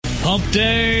Hump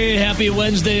Day. Happy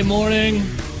Wednesday morning.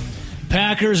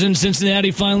 Packers in Cincinnati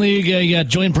finally got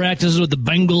joint practices with the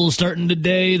Bengals starting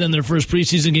today. Then their first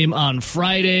preseason game on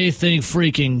Friday. Thank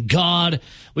freaking God.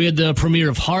 We had the premiere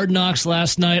of Hard Knocks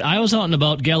last night. I was out and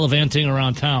about gallivanting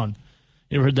around town.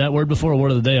 You ever heard that word before?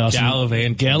 Word of the day, Austin.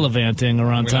 Gallivanting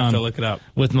around town. Have to look it up.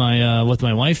 With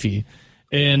my wifey.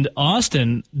 And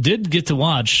Austin did get to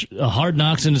watch Hard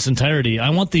Knocks in its entirety. I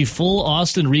want the full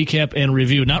Austin recap and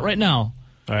review. Not right now.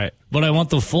 All right. But I want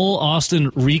the full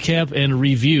Austin recap and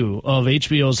review of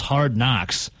HBO's Hard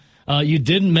Knocks. You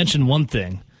didn't mention one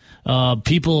thing.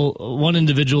 One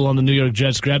individual on the New York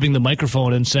Jets grabbing the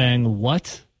microphone and saying,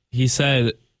 what? He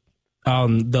said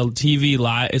the TV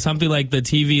lies, something like the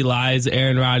TV lies,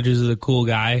 Aaron Rodgers is a cool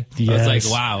guy. Yes. I was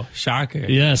like, wow, shocker.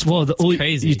 Yes. Well,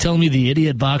 crazy. You telling me the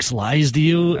idiot box lies to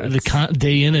you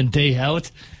day in and day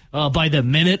out? By the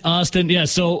minute, Austin? Yeah,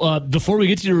 so before we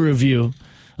get to your review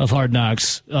of Hard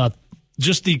Knocks,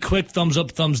 just the quick thumbs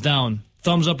up, thumbs down.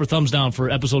 Thumbs up or thumbs down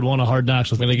for episode 1 of Hard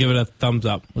Knocks. I'm going to give it a thumbs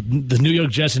up. With the New York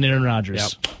Jets and Aaron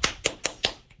Rodgers. Yep.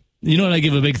 You know what I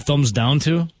give a big thumbs down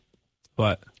to?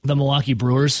 What? The Milwaukee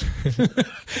Brewers. The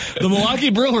Milwaukee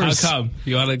Brewers. How come?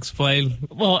 You want to explain?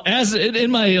 Well, as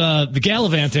in my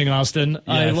gallivanting, Austin, yes.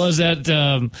 I was at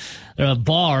a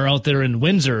bar out there in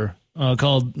Windsor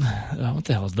called, what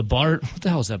the hell is the bar? What the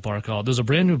hell is that bar called? There's a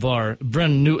brand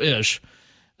new-ish.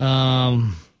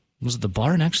 Was it the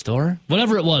bar next door?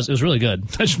 Whatever it was really good.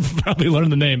 I should probably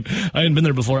learn the name. I hadn't been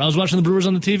there before. I was watching the Brewers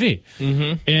on the TV,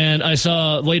 and I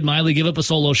saw Wade Miley give up a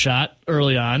solo shot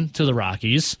early on to the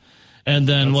Rockies, and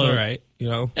then That's all right. You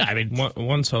know, yeah, I mean,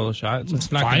 one solo shot.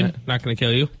 It's not fine. Not going to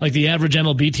kill you. Like the average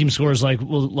MLB team scores like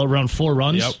around 4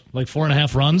 runs, Yep. like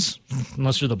 4.5 runs,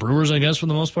 unless you're the Brewers, I guess, for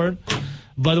the most part.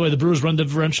 By the way, the Brewers' run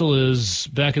differential is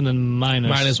back in the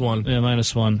minus. -1. Yeah,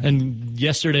 -1. And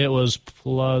yesterday it was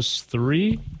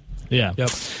 +3. Yeah. Yep.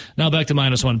 Now back to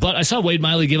 -1. But I saw Wade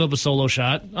Miley give up a solo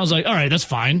shot. I was like, all right, that's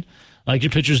fine. Like,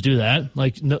 your pitchers do that.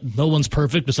 Like, no one's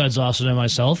perfect besides Austin and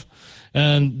myself.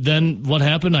 And then what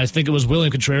happened? I think it was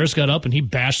William Contreras got up and he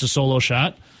bashed a solo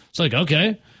shot. It's like,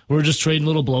 okay, we're just trading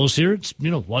little blows here. It's,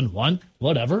 1-1,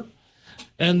 whatever.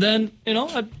 And then,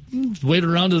 I waited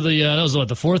around to that was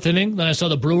the 4th inning. Then I saw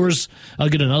the Brewers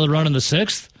get another run in the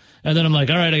 6th. And then I'm like,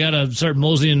 all right, I got to start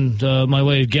moseying my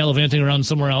way, gallivanting around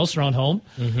somewhere else, around home.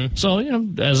 Mm-hmm. So,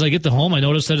 as I get to home, I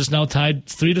notice that it's now tied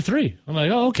 3-3. I'm like,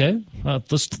 oh, okay,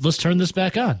 let's turn this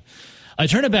back on. I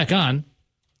turn it back on.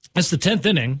 It's the 10th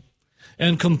inning,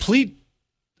 and complete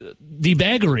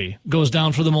debaggery goes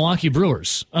down for the Milwaukee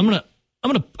Brewers. I'm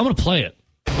gonna play it.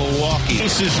 Milwaukee.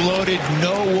 Bases loaded,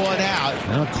 no one out.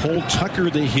 Now Cole Tucker,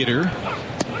 the hitter.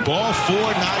 Ball 4,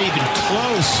 not even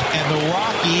close, and the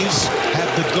Rockies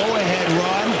have the go-ahead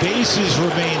run. Bases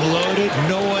remain loaded,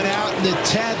 no one out in the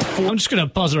 10th. I'm just going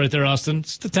to pause it right there, Austin.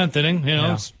 It's the 10th inning.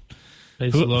 Yeah.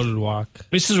 Bases loaded walk.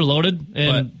 Bases are loaded,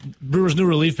 and Brewers' new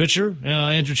relief pitcher,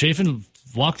 Andrew Chafin,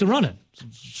 walked and run it.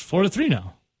 It's 4-3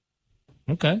 now.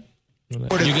 Okay. You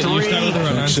started the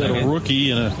run on Set a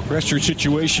rookie in a pressure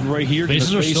situation right here.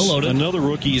 Bases are still loaded. Another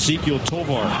rookie, Ezekiel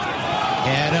Tovar.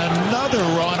 And another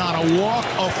run on a walk,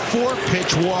 a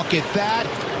 4-pitch walk at that,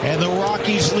 and the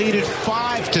Rockies lead it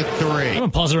 5-3. I'm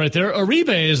going to pause it right there. Uribe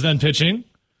is then pitching.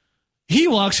 He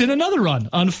walks in another run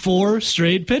on 4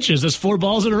 straight pitches. That's 4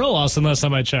 balls in a row, Austin, last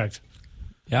time I checked.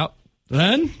 Yep.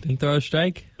 Then? Didn't throw a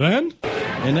strike. Then?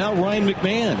 And now Ryan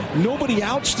McMahon. Nobody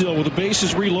out still with the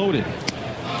bases reloaded.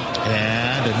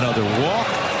 And another walk,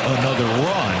 another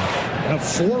run.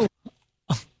 4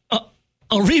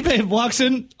 Uribe walks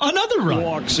in another run.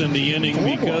 Walks in the inning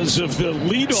because of the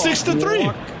leadoff 6-3.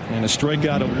 walk. And a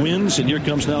strikeout of wins, and here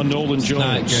comes now Nolan Jones.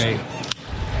 Not great.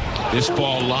 This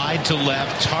ball lined to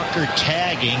left, Tucker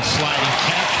tagging, sliding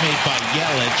catch made by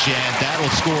Yelich, and that'll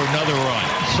score another run.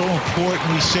 So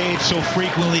important, we say it so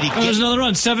frequently to get. There's another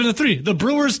run, 7-3. The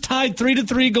Brewers tied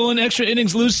 3-3, going extra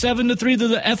innings, lose 7-3 to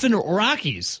the effing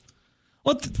Rockies.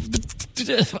 What?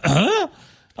 Huh?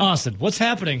 Austin, what's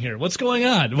happening here? What's going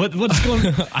on? What's going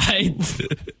on?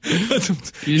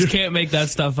 You just can't make that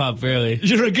stuff up, really.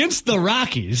 You're against the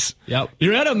Rockies. Yep.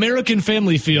 You're at American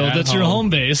Family Field. That's your home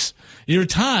base. You're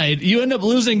tied. You end up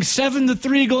losing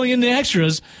 7-3 going into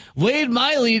extras. Wade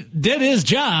Miley did his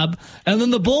job, and then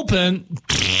the bullpen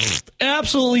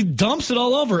absolutely dumps it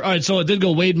all over. All right, so it did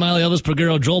go Wade Miley, Elvis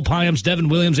Peguero, Joel Payams, Devin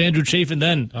Williams, Andrew Chafin,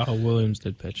 then Williams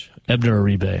did pitch. Ebner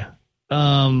Uribe.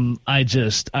 I'm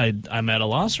at a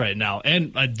loss right now.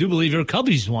 And I do believe your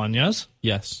Cubbies won, yes?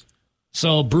 Yes.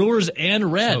 So Brewers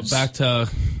and Reds. So back to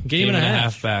game and a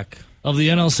half back of the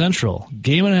NL Central.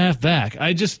 Game and a half back.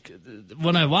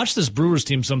 When I watch this Brewers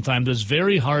team sometimes, it's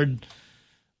very hard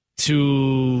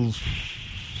to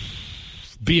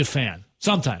be a fan.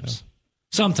 Sometimes.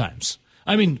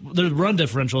 I mean, the run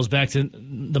differential is back to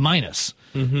the minus.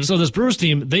 Mm-hmm. So this Brewers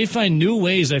team, they find new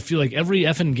ways, I feel like, every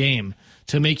effing game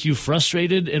to make you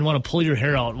frustrated and want to pull your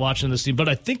hair out watching this team. But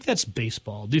I think that's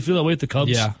baseball. Do you feel that way with the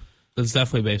Cubs? Yeah, that's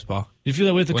definitely baseball. Do you feel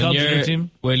that way with the Cubs and your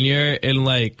team? When you're in,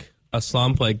 like, a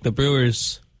slump, like the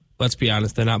Brewers, let's be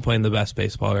honest, they're not playing the best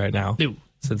baseball right now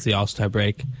since the All-Star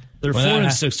break. They're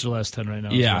 4-6 to the last 10 right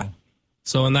now. Yeah.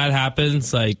 So when that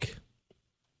happens, like,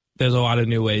 there's a lot of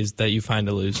new ways that you find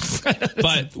to lose.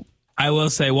 But I will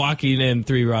say, walking in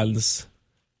 3 runs,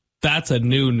 that's a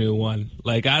new one.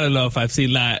 Like, I don't know if I've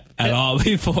seen that at all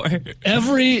before.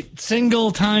 Every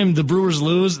single time the Brewers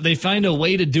lose, they find a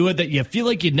way to do it that you feel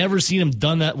like you'd never seen them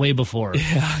done that way before.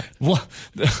 Yeah. Well,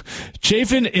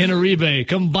 Chafin and Uribe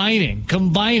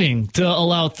combining to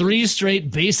allow 3 straight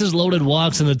bases loaded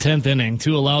walks in the 10th inning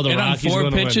to allow the Rockies to win. And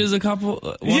on 4 pitches, a couple.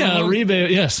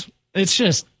 Uribe, yes. It's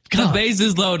just the base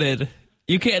is loaded.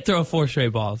 You can't throw 4 straight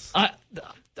balls.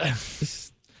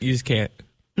 You just can't.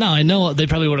 No, I know they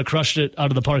probably would have crushed it out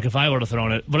of the park if I would have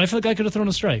thrown it, but I feel like I could have thrown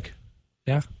a strike.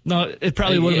 Yeah. No, it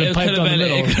probably would have been piped down the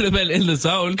middle. It could have been in the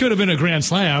zone. Could have been a grand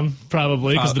slam,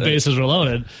 probably, because the bases were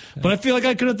loaded. But I feel like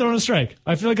I could have thrown a strike.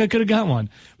 I feel like I could have got one.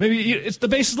 Maybe it's the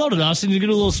bases loaded, Austin. You get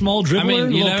a little small dribbler.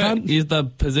 I mean, the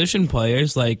position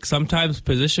players, like sometimes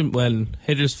when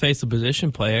hitters face a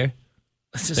position player,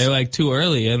 they're like too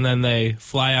early, and then they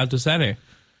fly out to center.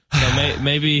 So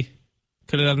maybe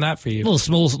could have done that for you.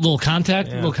 Little contact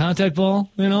ball.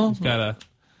 You know, just gotta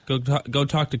go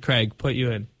talk to Craig. Put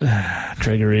you in.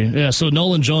 Craigery. Yeah. So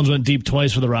Nolan Jones went deep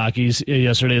twice for the Rockies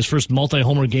yesterday. His first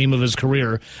multi-homer game of his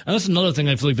career. And that's another thing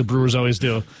I feel like the Brewers always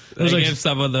do. They give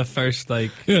some of the first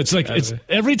it's like it's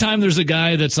every time there's a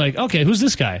guy that's like, okay, who's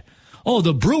this guy? Oh,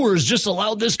 the Brewers just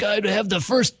allowed this guy to have the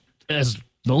first as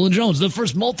Nolan Jones, the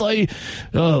first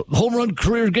multi-home run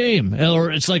career game.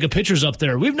 Or it's like a pitcher's up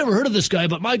there. We've never heard of this guy,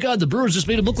 but my God, the Brewers just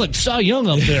made him look like Cy Young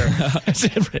up there.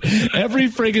 every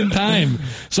friggin' time.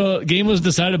 So game was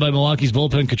decided by Milwaukee's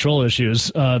bullpen control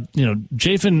issues.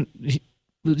 Chafin,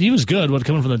 he was good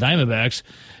coming from the Diamondbacks.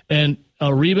 And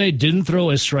Uribe didn't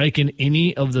throw a strike in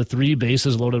any of the 3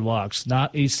 bases loaded walks.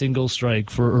 Not a single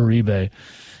strike for Uribe.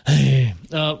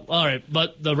 All right,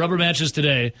 but the rubber matches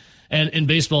today. And in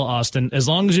baseball, Austin, as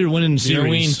long as you're winning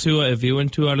series, if you win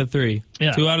 2 out of 3,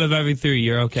 2 out of every 3,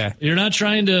 you're okay. You're not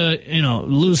trying to,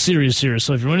 lose series here.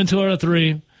 So if you're winning 2 out of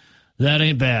 3, that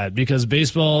ain't bad because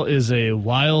baseball is a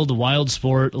wild, wild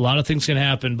sport. A lot of things can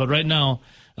happen. But right now,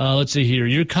 let's see here.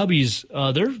 Your Cubbies,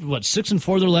 they're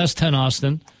 6-4 their last 10,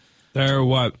 Austin. They're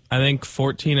I think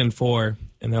 14-4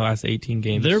 in their last 18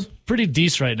 games. They're pretty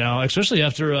decent right now, especially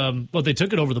after they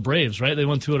took it over the Braves, right? They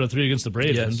won 2 out of 3 against the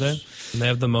Braves, didn't they? And they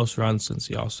have the most runs since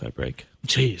the All-Star break.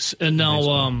 Jeez. And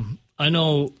now I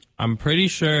know I'm pretty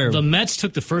sure the Mets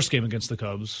took the first game against the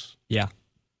Cubs. Yeah.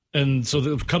 And so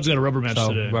the Cubs got a rubber match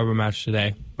today. Rubber match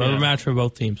today. Rubber match for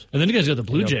both teams. And then you guys got the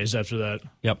Blue Jays after that.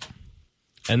 Yep.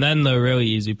 And then the really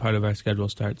easy part of our schedule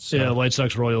starts. So. Yeah, White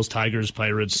Sox, Royals, Tigers,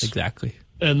 Pirates. Exactly.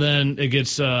 And then it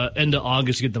gets end of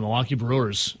August, you get the Milwaukee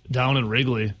Brewers down in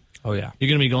Wrigley. Oh, yeah. You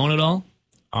going to be going at all?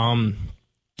 I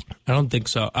don't think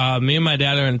so. Me and my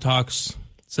dad are in talks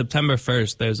September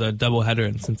 1st. There's a doubleheader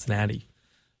in Cincinnati.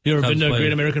 You ever been to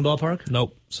Great American Ballpark?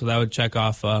 Nope. So that would check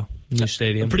off new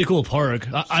stadium. A pretty cool park.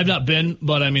 I've not been,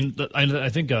 but I mean, I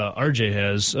think RJ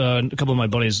has. A couple of my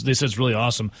buddies, they said it's really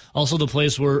awesome. Also, the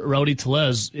place where Rowdy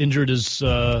Tellez injured his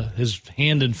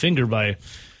hand and finger by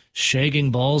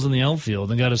shagging balls in the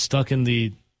outfield and got it stuck in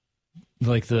the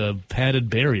padded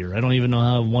barrier. I don't even know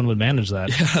how one would manage that.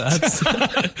 Yeah,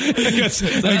 that's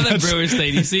another Brewers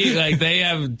thing. You see, they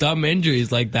have dumb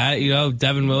injuries like that.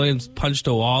 Devin Williams punched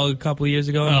a wall a couple years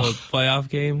ago in a playoff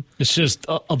game. It's just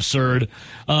absurd.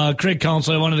 Craig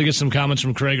Counsell, I wanted to get some comments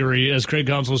from Craigery as Craig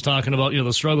Counsell was talking about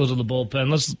the struggles of the bullpen.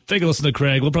 Let's take a listen to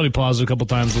Craig. We'll probably pause it a couple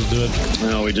times. Let's do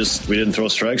it. No, we didn't throw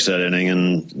strikes that inning,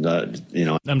 and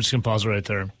I'm just gonna pause it right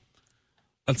there.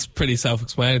 That's pretty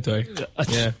self-explanatory.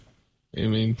 Yeah. I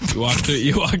mean, you walked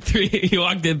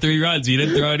in 3 runs. You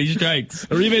didn't throw any strikes.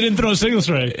 Uribe didn't throw a single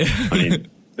strike. I mean,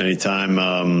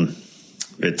 anytime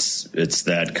it's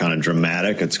that kind of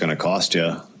dramatic, it's going to cost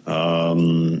you,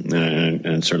 and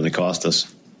it certainly cost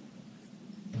us.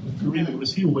 Uribe,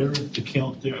 was he aware of the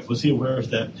count there? Was he aware of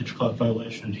that pitch clock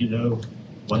violation? Did he know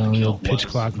what the count was? Pitch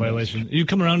clock violation. You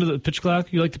come around to the pitch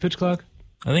clock? You like the pitch clock?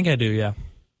 I think I do, yeah.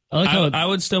 I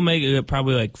would still make it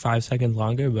probably 5 seconds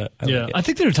longer, but I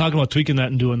think they were talking about tweaking that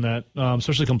and doing that,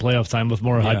 especially come playoff time with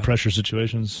more high pressure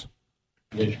situations.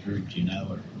 Do you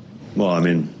know? Well, I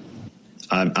mean,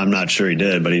 I'm not sure he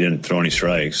did, but he didn't throw any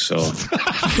strikes. So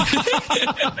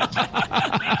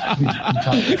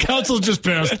Counsel's just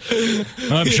pissed.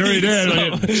 I'm sure he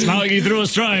did. It's not like he threw a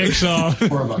strike. So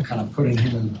more about kind of putting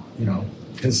him in,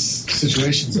 his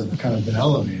situations have kind of been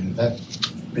elevated. That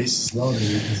bases loaded,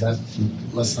 is that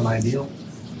less than ideal?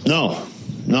 No.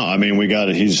 I mean, we got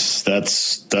it.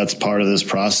 That's part of this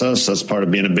process. That's part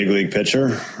of being a big league pitcher.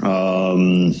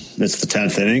 It's the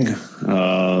 10th inning.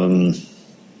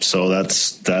 So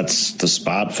that's the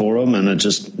spot for him. And it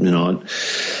just,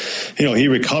 he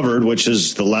recovered, which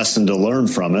is the lesson to learn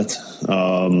from it.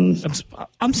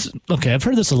 Okay. I've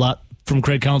heard this a lot from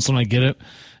Craig Counsell, and I get it.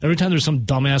 Every time there's some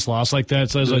dumbass loss like that, it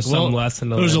says there's a lesson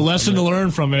to learn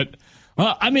from it.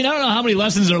 Well, I mean, I don't know how many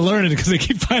lessons they're learning because they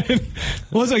keep finding.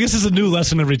 Well, I guess it's a new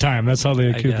lesson every time. That's how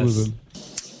they keep losing.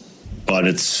 But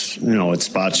it's it's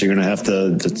spots you're gonna have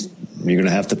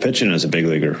to pitch in as a big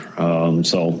leaguer.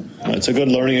 So it's a good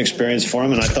learning experience for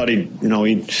him. And I thought he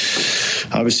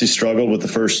obviously struggled with the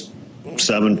first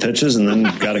 7 pitches and then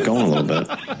got it going a little bit.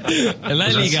 And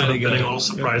then he got it going. A little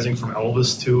surprising from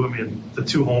Elvis too. I mean, the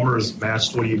 2 homers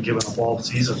matched what he had given up all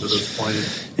season to this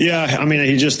point. Yeah, I mean,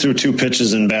 he just threw 2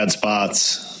 pitches in bad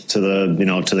spots to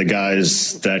the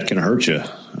guys that can hurt you.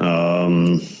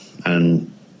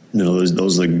 And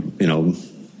those are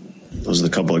the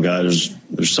couple of guys.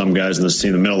 There's some guys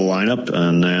in the middle of the lineup,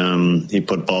 and he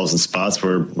put balls in spots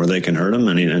where they can hurt him,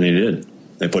 and he did.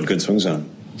 They put good swings on him.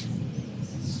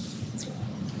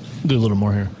 Do a little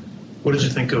more here. What did you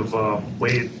think of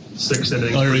Wade? 6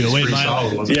 innings. Oh, here we go. Wade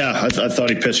solid, wasn't it? Yeah, I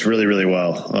thought he pitched really, really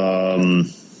well.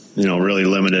 Really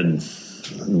limited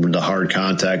the hard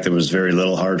contact. There was very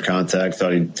little hard contact.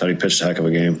 Thought he pitched a heck of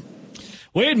a game.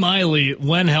 Wade Miley,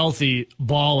 when healthy,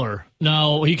 baller.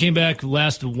 Now, he came back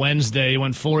last Wednesday. He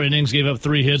went 4 innings, gave up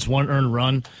 3 hits, 1 earned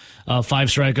run, 5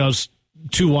 strikeouts,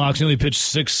 2 walks. He only pitched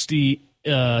 60.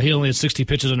 He only had 60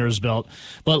 pitches under his belt.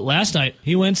 But last night,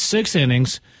 he went 6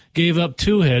 innings, gave up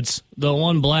 2 hits, the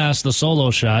 1 blast, the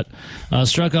solo shot,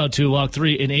 struck out 2, walked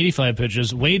 3 in 85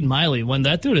 pitches. Wade Miley, when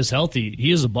that dude is healthy,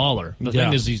 he is a baller. The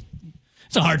thing is,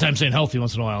 it's a hard time saying healthy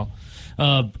once in a while.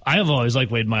 I have always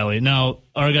liked Wade Miley. Now,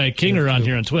 our guy Kinger on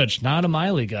here on Twitch, not a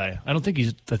Miley guy. I think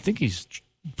he's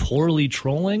poorly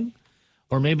trolling,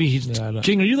 or maybe he's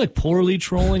King. Are you like poorly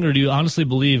trolling, or do you honestly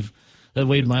believe that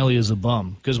Wade Miley is a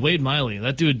bum? Because Wade Miley,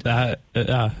 that dude,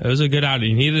 it was a good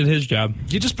outing. He did his job.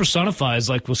 He just personifies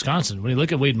like Wisconsin. When you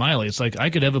look at Wade Miley, it's like I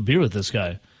could have a beer with this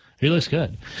guy. He looks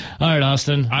good. All right,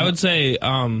 Austin. I would say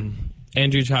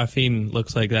Andrew Chaffin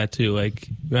looks like that too. Like,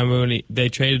 remember when they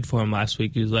traded for him last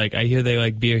week? He was like, I hear they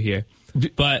like beer here.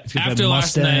 But after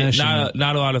last night,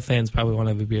 not a lot of fans probably want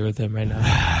to have a beer with him right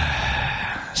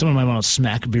now. Someone might want to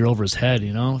smack a beer over his head,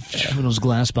 shoving those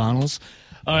glass bottles.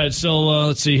 All right, so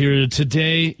let's see here.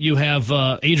 Today you have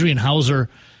Adrian Hauser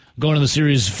going to the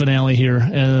series finale here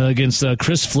against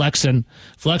Chris Flexen.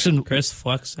 Chris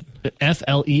Flexen.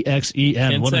 Flexen.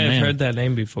 Can't what say a man. I've heard that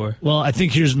name before. Well, I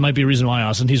think might be a reason why,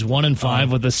 Austin. He's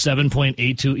 1-5 with a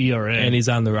 7.82 ERA. And he's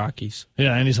on the Rockies.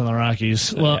 Yeah, and he's on the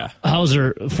Rockies. Well,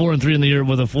 Hauser, 4-3 in the year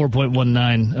with a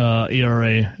 4.19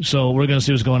 ERA. So we're going to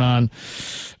see what's going on.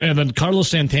 And then Carlos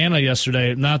Santana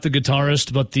yesterday, not the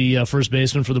guitarist, but the first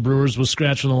baseman for the Brewers, was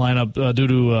scratched from the lineup due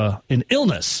to an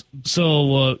illness.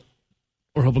 So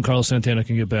we're hoping Carlos Santana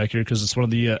can get back here because it's one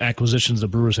of the acquisitions the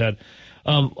Brewers had.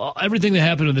 Everything that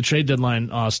happened in the trade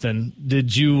deadline, Austin,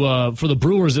 did you, for the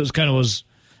Brewers,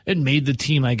 it made the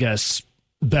team, I guess,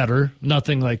 better.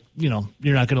 Nothing like, you're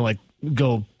not going to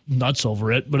go nuts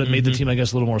over it, but it made the team, I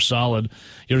guess, a little more solid.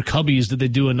 Your Cubbies, did they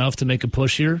do enough to make a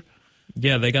push here?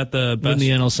 Yeah, they got the best in the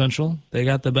NL Central. They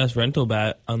got the best rental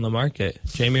bat on the market,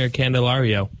 Jamir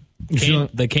Candelario,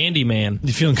 the Candy Man.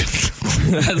 You feeling good?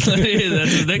 that's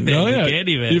his nickname, Oh, yeah. The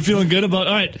Candy Man. You're feeling good about.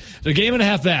 All right, the game and a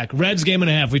half back. Reds game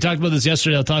and a half. We talked about this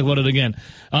yesterday. I'll talk about it again.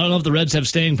 I don't know if the Reds have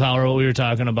staying power. What we were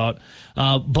talking about,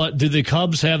 but do the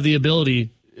Cubs have the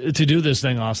ability to do this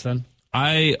thing, Austin?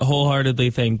 I wholeheartedly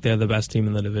think they're the best team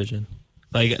in the division.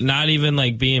 Like, not even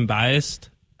like being biased.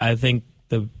 I think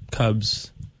the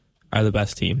Cubs are the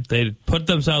best team. They put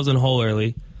themselves in a hole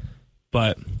early,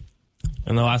 but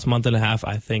in the last month and a half,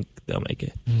 I think they'll make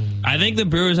it. I think the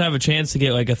Brewers have a chance to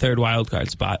get like a third wild card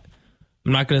spot.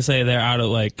 I'm not going to say they're out of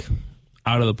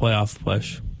the playoff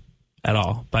push at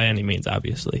all, by any means,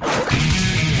 obviously.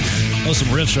 Oh, some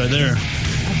riffs right there.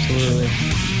 Absolutely.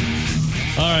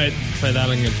 All right. Play that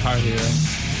on Guitar Hero.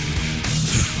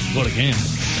 What a game.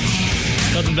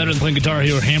 Nothing better than playing Guitar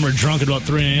Hero hammered drunk at about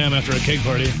 3 a.m. after a cake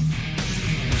party.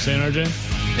 You saying, RJ?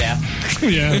 Yeah.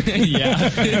 Yeah.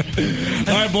 Yeah.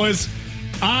 All right, boys.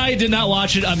 I did not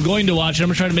watch it. I'm going to watch it. I'm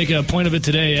going to try to make a point of it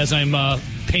today as I'm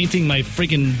painting my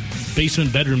freaking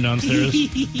basement bedroom downstairs.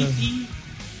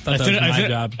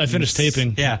 I finished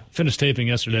taping. Yeah. Finished taping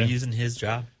yesterday. You're using his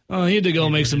job. Oh, he had to go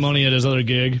make some money at his other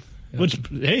gig. Which,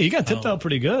 hey, he got tipped out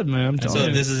pretty good, man. I'm telling So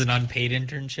you. this is an unpaid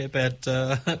internship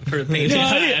for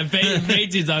painting.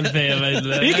 Painting's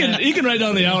unpaid. He can write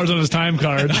down the hours on his time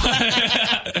card.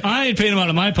 I ain't paying him out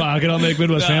of my pocket. I'll make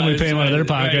Midwest Family pay him out of their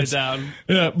pockets.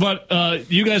 Yeah, but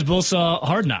you guys both saw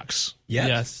Hard Knocks.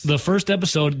 Yes. The first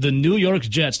episode, the New York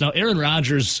Jets. Now, Aaron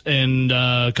Rodgers and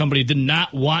company did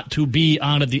not want to be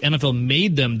on it. The NFL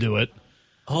made them do it.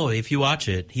 Oh, if you watch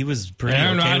it, he was pretty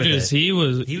Aaron okay Rodgers, with it. he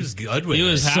was good with it. He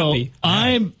was happy.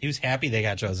 So he was happy they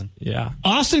got chosen. Yeah.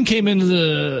 Austin came into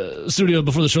the studio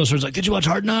before the show started. Like, did you watch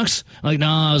Hard Knocks? I'm like, no,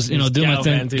 I was doing my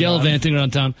thing, gallivanting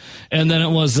around town. And then it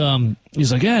was,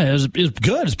 he's like, yeah, it was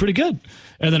good. It's pretty good.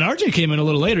 And then RJ came in a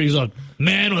little later. He's like,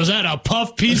 man, was that a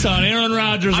puff piece on Aaron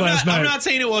Rodgers last night? I'm not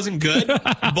saying it wasn't good,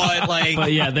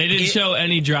 but yeah, they didn't show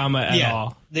any drama at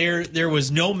all. There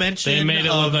was no mention. They made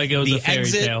it look like it was the a fairy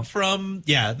exit tale. All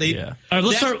right,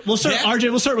 we'll start. RJ,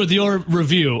 we'll start with your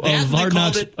review of Hard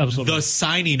Knocks. The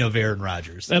signing of Aaron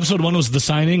Rodgers. Episode 1 was the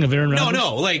signing of Aaron Rodgers.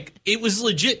 No, like it was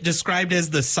legit described as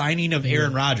the signing of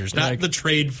Aaron Rodgers, not the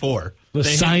trade for. The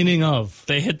signing of.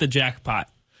 They hit the jackpot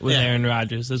with Aaron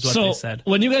Rodgers, is what they said.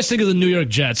 When you guys think of the New York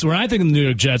Jets, when I think of the New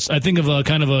York Jets, I think of a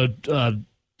kind of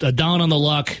a down on the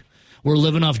luck. We're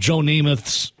living off Joe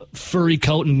Namath's furry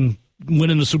coat and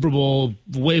winning the Super Bowl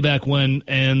way back when,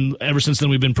 and ever since then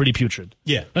we've been pretty putrid.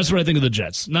 Yeah. That's what I think of the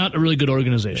Jets. Not a really good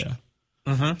organization.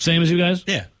 Yeah. Same as you guys?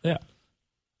 Yeah.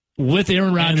 With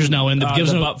Aaron Rodgers now in, that gives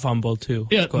the him butt fumble too.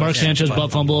 Yeah, Mark Sanchez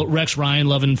butt fumble. Rex Ryan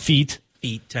loving feet.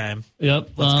 Feet time. Yep.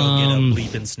 Let's go get a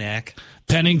bleeping snack.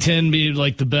 Pennington be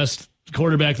like the best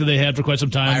quarterback that they had for quite some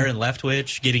time. Byron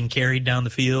Leftwich getting carried down the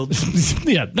field.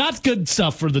 Yeah, not good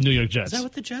stuff for the New York Jets. Is that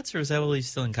with the Jets, or is that while he's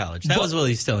still in college? That was while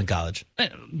he's still in college.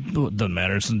 Doesn't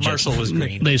matter. It's the Jets. Marshall was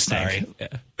green. They stink. Sorry. Yeah.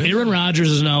 Aaron Rodgers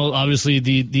is now obviously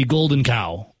the golden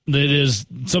cow. That is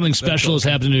something special has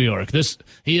happened in New York.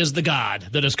 He is the god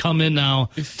that has come in now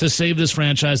to save this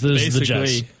franchise. That is the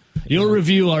Jets. Your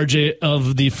review, RJ,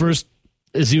 of the first,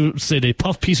 as you said, a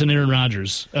puff piece on Aaron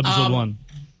Rodgers, episode 1.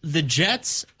 The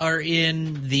Jets are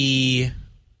in the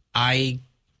I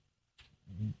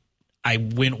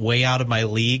went way out of my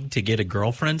league to get a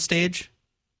girlfriend stage.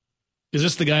 Is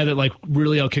this the guy that like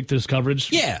really outkicked his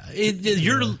coverage? Yeah, this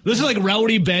is like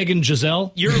Rowdy Bag and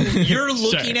Giselle. You're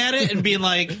looking at it and being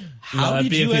like, how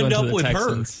did you end up with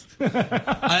Texans.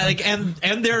 her?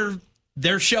 And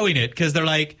they're showing it because they're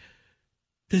like,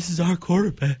 this is our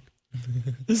quarterback.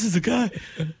 This is the guy.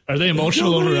 Are they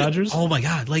emotional over Rodgers? Oh my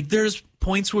god! Like there's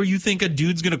points where you think a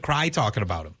dude's gonna cry talking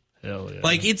about him. Hell yeah!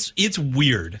 Like it's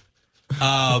weird,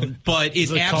 but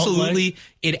it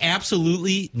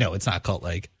absolutely no, it's not cult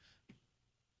like.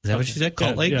 Is that what you said?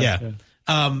 Cult like? Yeah.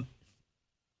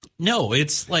 No,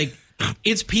 it's like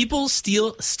it's people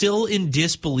still in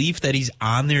disbelief that he's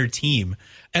on their team,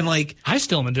 and like I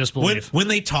still am in disbelief when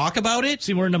they talk about it.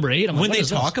 See, we're at number 8. I'm like, when they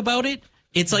talk about it.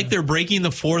 It's like they're breaking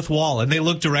the fourth wall, and they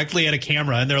look directly at a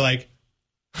camera, and they're like,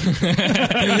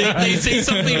 they say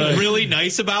something really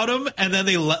nice about him, and then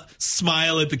they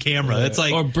smile at the camera. It's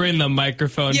like, or bring the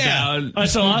microphone down.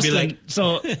 So Austin,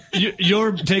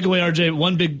 your takeaway,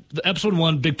 RJ, episode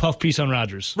 1, big puff piece on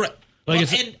Rodgers, right?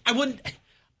 Like, and I wouldn't.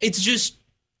 It's just,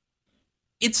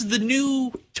 it's the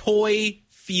new toy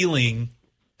feeling.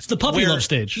 It's the puppy love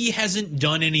stage. He hasn't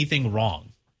done anything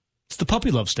wrong. It's the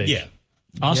puppy love stage. Yeah.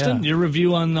 Austin, your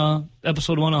review on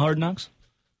episode 1 of Hard Knocks?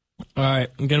 All right,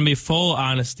 I'm going to be full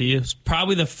honesty. It's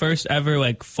probably the first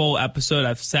ever full episode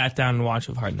I've sat down and watched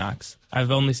of Hard Knocks.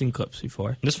 I've only seen clips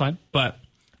before. That's fine. But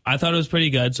I thought it was pretty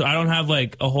good. So I don't have a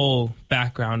whole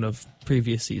background of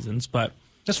previous seasons, but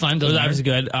that's fine. It was obviously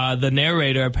good. The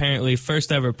narrator, apparently,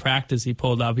 first ever practice he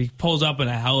pulls up in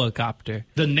a helicopter.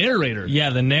 The narrator? Yeah,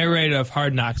 the narrator of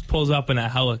Hard Knocks pulls up in a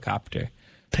helicopter.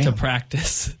 Damn. To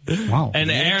practice. Wow.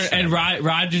 And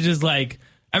Rodgers is like,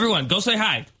 everyone, go say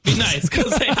hi. Be nice. Go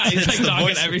say hi. He's talking to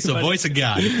everybody. It's the voice of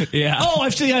God. Yeah. Oh,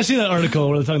 I've seen that article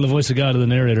where they're talking the voice of God to the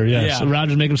narrator. Yeah. So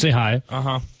Rodgers make him say hi.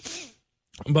 Uh-huh.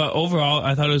 But overall,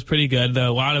 I thought it was pretty good.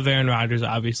 A lot of Aaron Rodgers,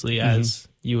 obviously, as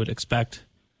you would expect.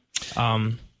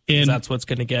 And that's what's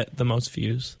going to get the most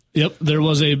views. Yep, there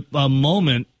was a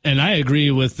moment, and I agree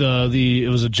with it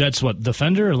was a Jets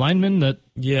defender or lineman that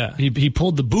he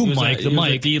pulled the boom mic, the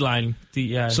mic. D-line.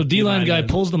 So D-line guy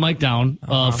pulls the mic down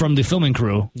from the filming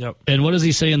crew. Yep. And what does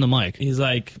he say in the mic? He's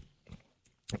like,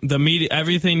 the media,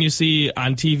 everything you see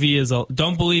on TV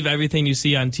don't believe everything you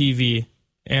see on TV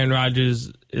Aaron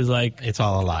Rodgers is like, It's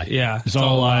all a lie. yeah, It's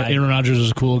all a lie. Aaron Rodgers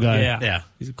is a cool guy. Yeah,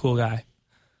 he's a cool guy.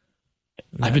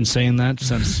 I've been saying that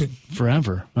since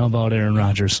forever about Aaron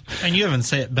Rodgers. And you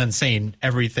haven't been saying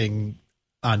everything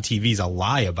on TV is a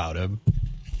lie about him.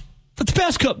 But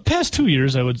the past 2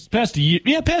 years, ever since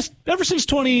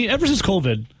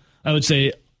COVID, I would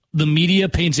say the media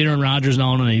paints Aaron Rodgers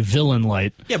now in a villain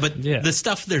light. Yeah, but the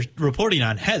stuff they're reporting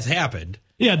on has happened.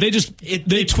 Yeah,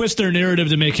 they twist their narrative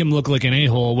to make him look like an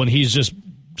a-hole when he's just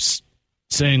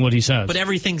saying what he says. But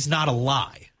everything's not a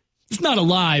lie. It's not a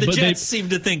lie, The but Jets seem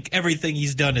to think everything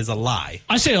he's done is a lie.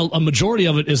 I say a majority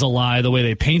of it is a lie, the way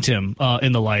they paint him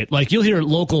in the light. Like, you'll hear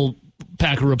local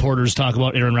Packer reporters talk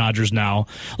about Aaron Rodgers now.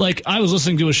 Like, I was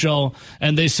listening to a show,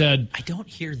 and they said... I don't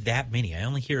hear that many. I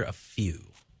only hear a few.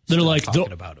 They're like...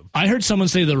 talking about him. I heard someone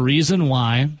say the reason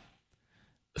why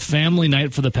family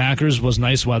night for the Packers was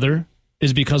nice weather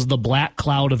is because the black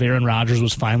cloud of Aaron Rodgers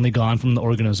was finally gone from the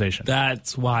organization.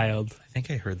 That's wild. I think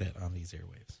I heard that on these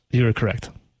airwaves. You were correct.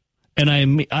 And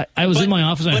I was in my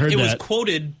office and I heard that. But it was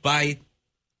quoted by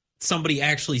somebody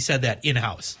actually said that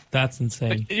in-house. That's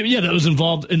insane. Yeah, that was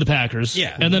involved in the Packers.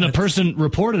 Yeah. And then a person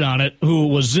reported on it who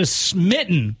was just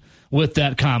smitten with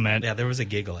that comment. Yeah, there was a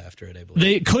giggle after it, I believe.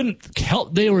 They couldn't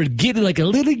help. They were getting like a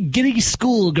little giddy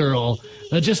schoolgirl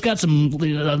that just got some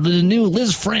the new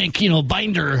Liz Frank,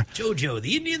 binder. Jojo,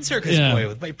 the Indian circus boy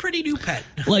with my pretty new pet.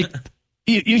 Like,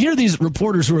 you hear these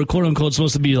reporters who are quote unquote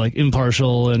supposed to be like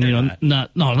impartial and they're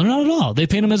not at all. They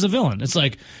paint him as a villain. It's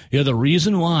like, the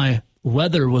reason why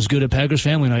weather was good at Packers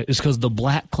family night is because the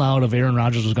black cloud of Aaron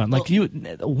Rodgers was gone. Like,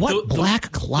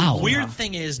 black cloud? The weird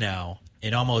thing is now,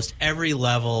 in almost every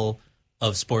level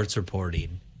of sports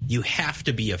reporting, you have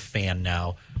to be a fan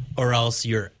now, or else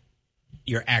your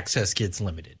access gets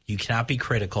limited. You cannot be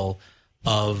critical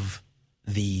of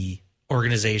the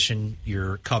organization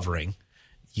you're covering.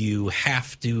 You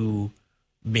have to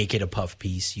make it a puff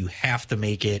piece. You have to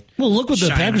make it. Well, look what the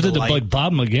Packers did to light. like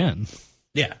Bob McGinn.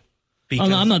 Yeah.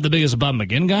 I'm not the biggest Bob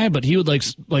McGinn guy, but he would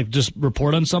like just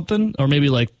report on something, or maybe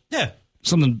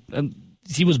something. And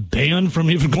he was banned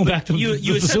from even going back to you the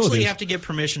facilities. essentially have to get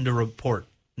permission to report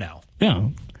now. Yeah.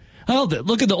 Well,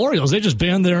 look at the Orioles. They just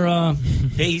banned their.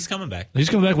 Hey, he's coming back. He's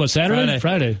coming back. What, Saturday?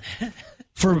 Friday.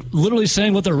 For literally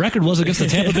saying what their record was against the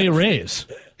Tampa Bay Rays.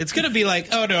 It's going to be like,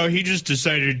 oh, no, he just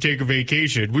decided to take a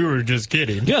vacation. We were just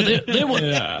kidding. Yeah, they were.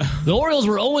 The Orioles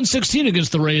were 0-16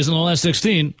 against the Rays in the last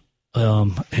 16.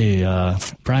 Hey,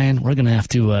 Brian, we're going to have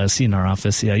to see in our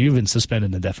office. Yeah, you've been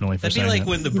suspended indefinitely for That'd be saying like that.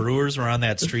 when the Brewers were on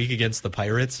that streak against the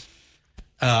Pirates.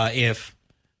 If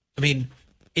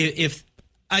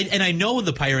I know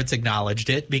the Pirates acknowledged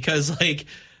it because,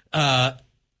 my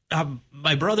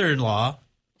brother-in-law,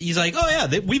 he's like, oh,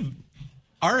 yeah,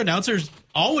 our announcers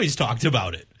always talked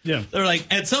about it. Yeah. They're like,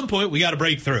 at some point, we got to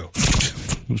break through.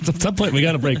 At some point, we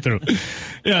got to break through.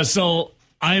 Yeah, so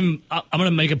I'm going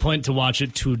to make a point to watch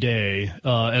it today,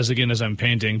 as I'm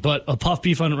painting. But a puff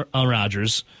beef on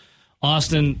Rodgers,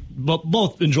 Austin,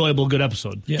 both enjoyable, good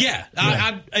episode. Yeah.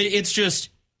 It's just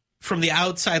from the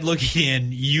outside looking in,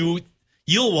 you'll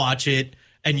watch it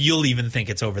and you'll even think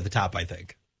it's over the top. I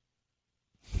think.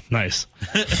 Nice.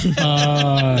 That's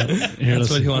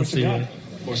what he wants to hear.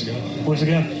 Voice of God. Voice of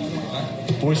God.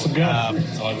 Voice of God.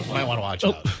 I want to watch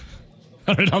it.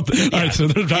 All right, so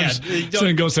they're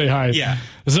saying go say hi. Yeah.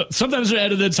 So sometimes they're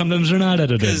edited, sometimes they're not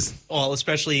edited.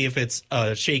 Especially if it's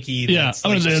shaky. That's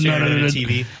I'm say not edited.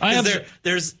 TV.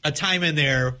 There's a time in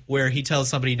there where he tells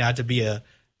somebody not to be a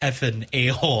effing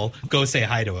a-hole. Go say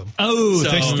hi to him. Oh,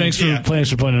 thanks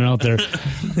for pointing it out there.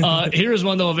 Here's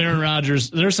one, though, of Aaron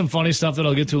Rodgers. There's some funny stuff that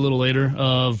I'll get to a little later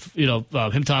of,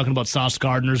 him talking about Sauce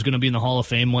Gardner's going to be in the Hall of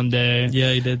Fame one day.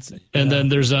 Yeah, he did. And then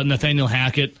there's Nathaniel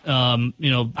Hackett.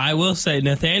 I will say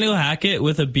Nathaniel Hackett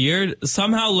with a beard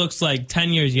somehow looks like 10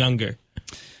 years younger.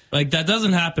 Like, that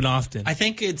doesn't happen often. I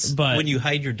think it's when you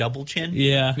hide your double chin.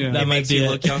 Yeah. That makes you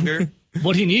look younger.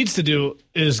 What he needs to do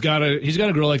is he's got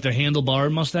to grow like the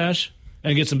handlebar mustache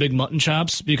and get some big mutton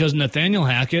chops, because Nathaniel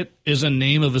Hackett is a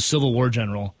name of a Civil War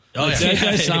general. Oh, yeah. That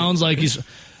guy sounds like he's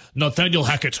Nathaniel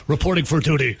Hackett reporting for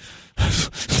duty.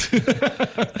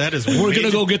 That is we're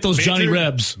gonna go get those Johnny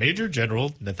Rebs. Major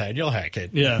General Nathaniel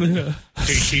Hackett. Yeah.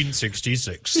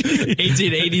 1866.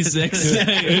 1886.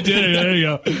 There you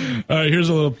go. All right, here's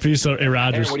a little piece of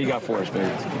Rodgers. What do you got for us, baby?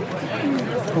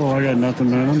 Oh, I got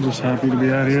nothing, man. I'm just happy to be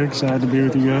out here, excited to be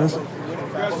with you guys. All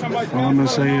I'm going to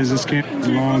say is this camp is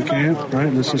a long camp,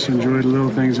 right? Let's just enjoy the little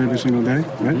things every single day,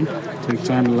 right? Take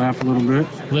time to laugh a little bit.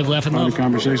 Live, laugh, and love. Have a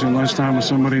conversation at lunchtime with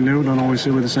somebody new. Don't always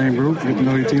sit with the same group. Get to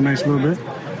know your teammates a little bit.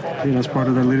 Yeah, that's part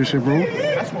of their leadership role.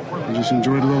 And just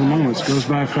enjoy the little moments. It goes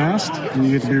by fast, and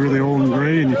you get to be really old and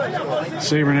gray, and you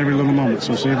savoring every little moment.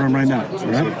 So savor them right now. All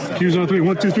right? Q's on 3.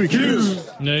 1, 2, 3. Q's.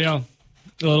 There you go.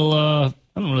 A little, I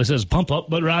don't know what it says, pump up,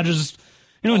 but Rogers,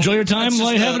 enjoy your time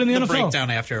while you have it in the NFL. Breakdown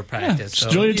after a practice. Yeah,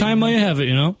 enjoy your time while you have it,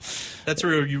 That's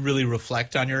where you really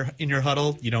reflect on in your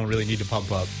huddle. You don't really need to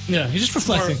pump up. Yeah, you're just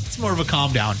reflecting. It's more of a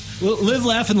calm down. Live,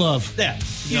 laugh, and love. Yeah.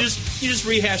 You just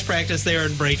rehash practice there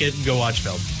and break it and go watch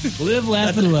film. Live,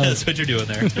 laugh, and love. That's what you're doing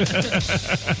there.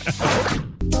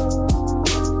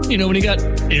 When you got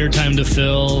airtime to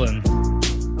fill and a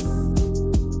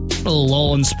little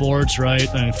lull in sports, right?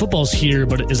 I mean, football's here,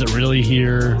 but is it really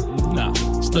here? No.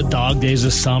 It's the dog days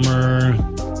of summer.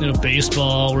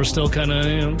 Baseball, we're still kind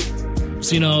of,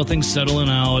 seeing how things settling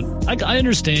out. I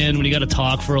understand when you got to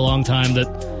talk for a long time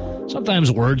that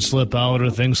sometimes words slip out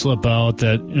or things slip out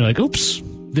that you're like, oops,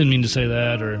 didn't mean to say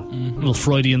that, or a little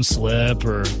Freudian slip,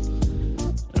 or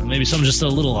maybe something's just a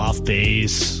little off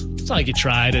base. It's not like you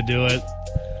try to do it.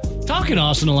 Talking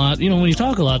Austin a lot, when you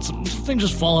talk a lot, some things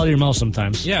just fall out of your mouth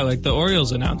sometimes. Yeah, like the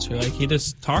Orioles announcer, he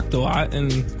just talked a lot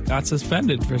and got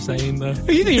suspended for saying the.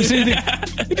 He didn't even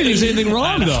say anything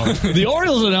wrong though. The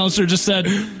Orioles announcer just said,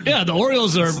 "Yeah, the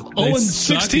Orioles are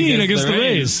 0-16 against the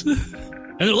Rays, and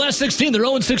the last 16 they're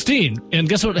 0-16." And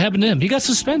guess what happened to him? He got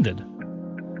suspended.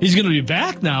 He's going to be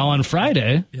back now on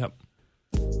Friday. Yep.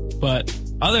 But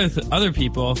other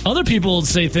people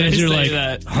say things you're like,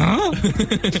 that. huh?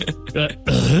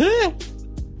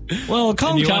 Well,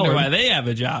 Colin you Coward. Wonder why they have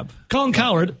a job. Colin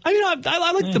Coward.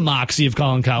 I like the moxie of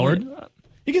Colin Coward.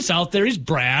 He gets out there. He's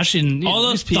brash and all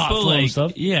those people and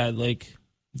stuff. They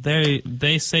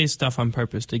say stuff on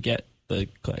purpose to get the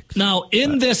clicks. Now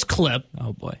in this clip,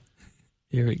 oh boy,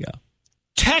 here we go.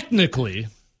 Technically,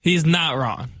 he's not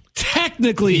wrong.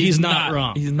 Technically, he's not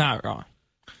wrong. He's not wrong.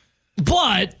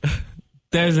 But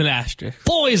there's an asterisk.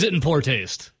 Boy, is it in poor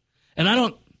taste.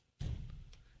 And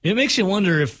it makes you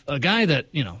wonder if a guy that,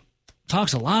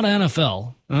 talks a lot of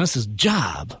NFL, and that's his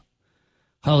job,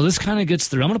 how this kind of gets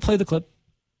through. I'm going to play the clip,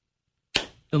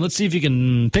 and let's see if you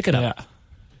can pick it up. Yeah.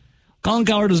 Colin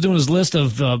Coward was doing his list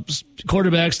of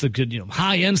quarterbacks that could,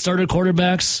 high-end starter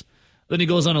quarterbacks. Then he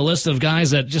goes on a list of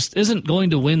guys that just isn't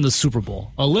going to win the Super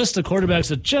Bowl. A list of quarterbacks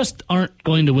that just aren't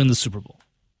going to win the Super Bowl.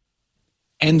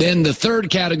 And then the third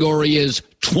category is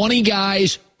 20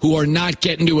 guys who are not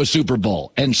getting to a Super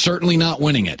Bowl and certainly not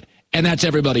winning it. And that's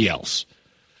everybody else.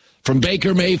 From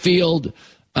Baker Mayfield,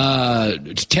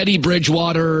 Teddy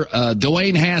Bridgewater,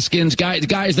 Dwayne Haskins,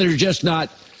 guys that are just not.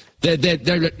 They're just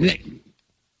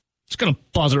going to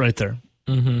pause it right there.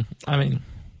 Mm-hmm. I mean,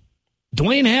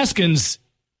 Dwayne Haskins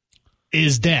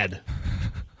is dead.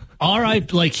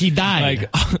 R.I.P. He died.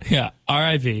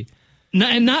 R.I.P.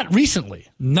 And not recently.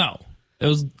 No. It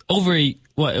was over it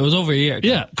was over a year ago.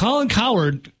 Yeah, Colin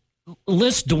Coward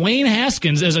lists Dwayne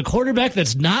Haskins as a quarterback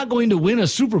that's not going to win a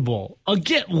Super Bowl.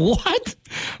 Again, what?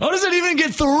 How does it even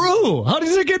get through? How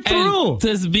does it get through?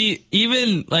 And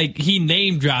he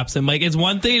name drops him. It's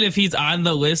one thing if he's on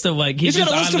the list of he's got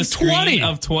a list on the of screen 20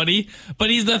 of 20,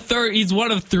 but he's the third. He's one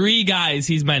of 3 guys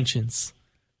he mentions.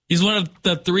 He's one of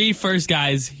the 3 first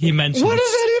guys he mentions. Where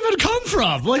does that even come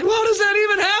from? How does that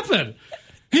even happen?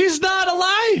 He's not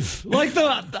alive. What?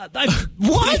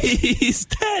 He's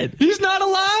dead. He's not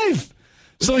alive.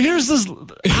 So here's this.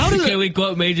 Can we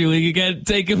quote Major League again?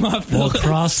 Take him off the list. We'll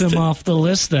cross him off the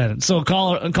list then. So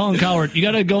Colin Coward, you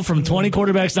got to go from 20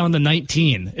 quarterbacks down to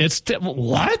 19.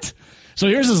 What? So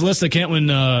here's his list that can't win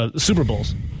Super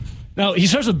Bowls. Now, he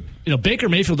starts with Baker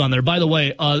Mayfield on there. By the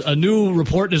way, a new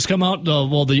report has come out,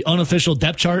 the unofficial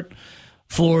depth chart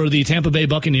for the Tampa Bay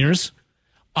Buccaneers.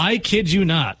 I kid you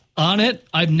not. On it,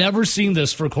 I've never seen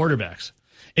this for quarterbacks.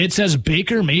 It says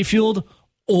Baker Mayfield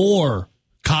or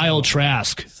Kyle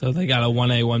Trask. So they got a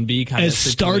 1A, 1B kind as of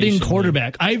starting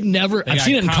quarterback. I've seen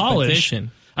it in college.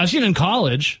 I've seen it in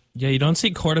college. Yeah, you don't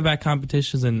see quarterback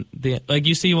competitions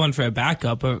you see one for a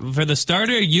backup, but for the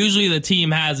starter, usually the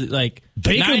team has it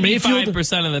Baker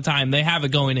 95% of the time they have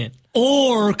it going in.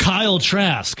 Or Kyle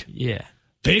Trask. Yeah.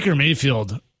 Baker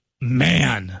Mayfield,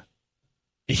 man.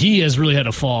 He has really had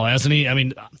a fall, hasn't he? I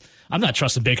mean, I'm not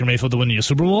trusting Baker Mayfield to win you a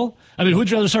Super Bowl. I mean, who'd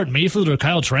you rather start, Mayfield or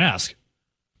Kyle Trask?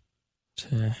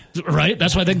 Right?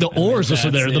 That's why I think the oars are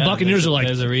there. The Buccaneers are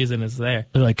there's a reason it's there.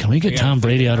 They're like, can we get Tom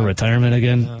Brady out of retirement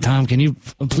again? Tom, can you,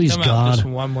 please, God, just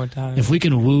one more time. If we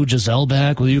can woo Giselle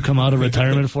back, will you come out of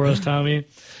retirement for us, Tommy?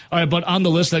 All right, but on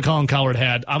the list that Colin Coward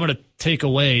had, I'm going to take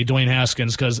away Dwayne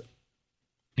Haskins because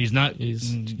he's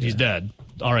dead.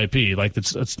 R.I.P.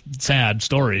 It's a sad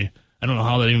story. I don't know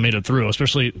how that even made it through,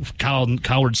 especially if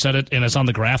Coward said it, and it's on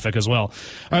the graphic as well. All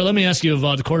right, let me ask you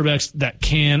about the quarterbacks that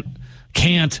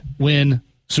can't win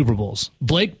Super Bowls.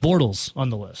 Blake Bortles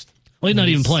on the list. Well, he's not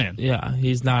even playing. Yeah,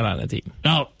 he's not on a team.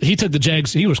 Now, he took the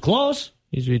Jags. He was close.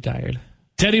 He's retired.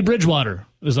 Teddy Bridgewater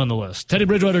is on the list. Teddy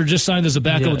Bridgewater just signed as a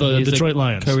backup with the Detroit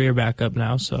Lions. Career backup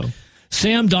now, so.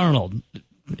 Sam Darnold.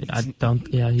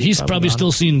 He's probably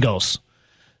still seeing ghosts.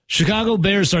 Chicago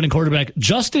Bears starting quarterback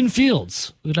Justin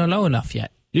Fields. We don't know enough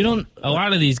yet. You don't. A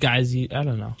lot of these guys, I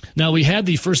don't know. Now, we had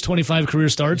the first 25 career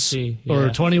starts, or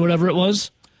 20, whatever it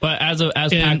was. But as and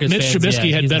Packers Mitch fans,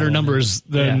 Trubisky had better numbers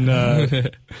than.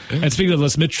 And speaking of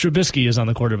this, Mitch Trubisky is on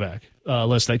the quarterback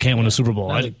list that can't win a Super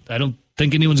Bowl. I don't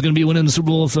think anyone's going to be winning the Super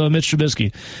Bowl with Mitch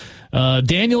Trubisky.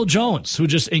 Daniel Jones, who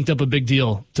just inked up a big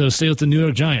deal to stay with the New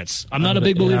York Giants. I'm not a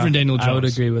big believer in Daniel Jones. I would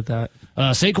agree with that.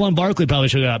 Saquon Barkley probably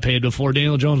should have got paid before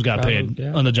Daniel Jones got paid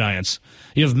on the Giants.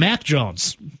 You have Mac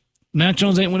Jones. Mac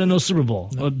Jones ain't winning no Super Bowl.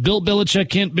 No. Bill Belichick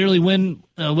can't barely win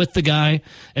with the guy,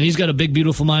 and he's got a big,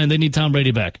 beautiful mind. They need Tom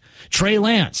Brady back. Trey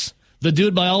Lance, the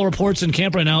dude by all reports in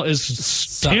camp right now,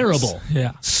 is terrible.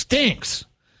 Yeah. Stinks.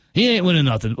 He ain't winning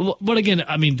nothing. But again,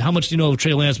 I mean, how much do you know of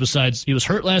Trey Lance besides he was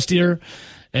hurt last year,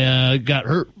 got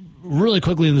hurt really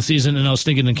quickly in the season, and now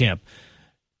stinking in camp?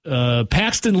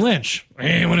 Paxton Lynch, he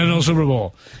ain't winning no Super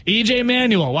Bowl. E.J.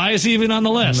 Manuel, why is he even on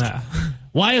the list? Nah.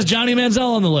 Why is Johnny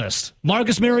Manziel on the list?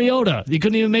 Marcus Mariota, he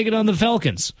couldn't even make it on the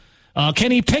Falcons.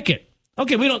 Kenny Pickett.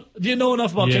 Okay, do you know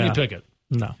enough about Kenny Pickett?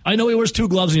 No. I know he wears 2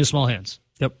 gloves and he has small hands.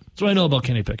 Yep. That's what I know about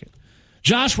Kenny Pickett.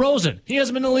 Josh Rosen, he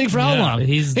hasn't been in the league for how long?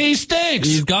 He stinks.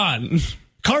 He's gone.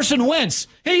 Carson Wentz,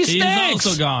 he stinks. He's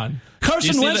also gone.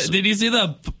 Carson Wentz. Did you see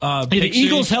the the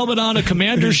Eagles helmet on, a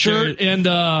Commander shirt, and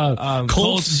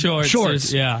Colts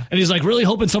shorts. Yeah. And he's like, really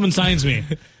hoping someone signs me.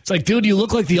 It's like, dude, you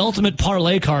look like the ultimate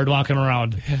parlay card walking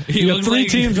around. You have 3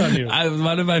 teams on you.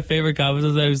 One of my favorite comments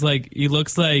was, I was like, he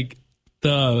looks like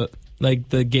the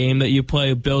game that you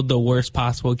play, build the worst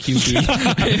possible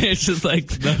QB. It's just like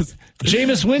those.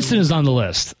 Jameis Winston is on the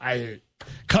list.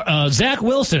 Zach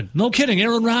Wilson. No kidding.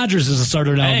 Aaron Rodgers is a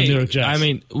starter now in the New York Jets. I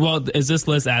mean, is this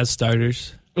list as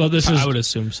starters? Well, I would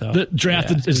assume so.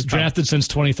 Drafted since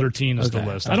 2013 is the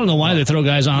list. I don't know why they throw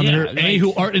guys on there, A,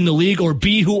 who aren't in the league, or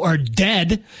B, who are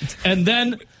dead. And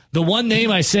then the one name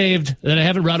I saved that I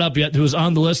haven't brought up yet, who is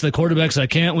on the list of the quarterbacks that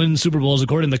can't win Super Bowls,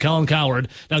 according to Colin Cowherd.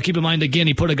 Now, keep in mind, again,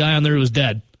 he put a guy on there who was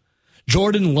dead.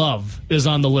 Jordan Love is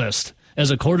on the list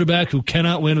as a quarterback who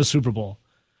cannot win a Super Bowl.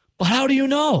 But how do you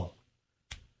know?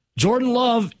 Jordan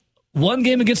Love, one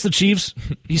game against the Chiefs,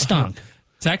 he stunk.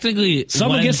 Technically,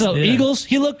 some against the Eagles,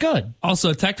 he looked good.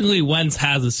 Also, technically, Wentz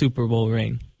has a Super Bowl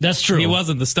ring. That's true. He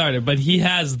wasn't the starter, but he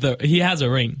has a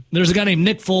ring. There's a guy named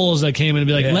Nick Foles that came in and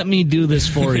be like, let me do this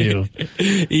for you.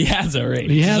 He has a ring.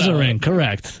 He has a ring,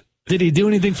 correct. Did he do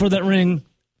anything for that ring?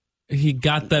 He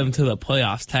got them to the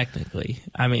playoffs, technically.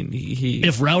 I mean,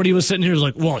 if Rowdy was sitting here, he was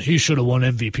like, well, he should have won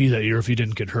MVP that year if he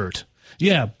didn't get hurt.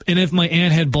 Yeah, and if my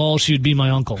aunt had balls, she'd be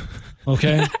my uncle.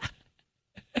 Okay?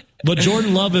 But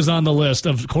Jordan Love is on the list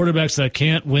of quarterbacks that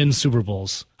can't win Super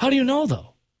Bowls. How do you know,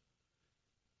 though?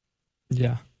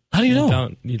 Yeah. How do you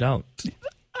know? You don't.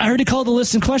 I already called the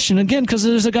list in question again because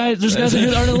there's guys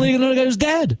that aren't in the league and another guy who's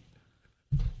dead.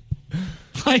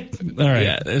 Like, all right.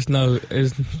 Yeah, they're filling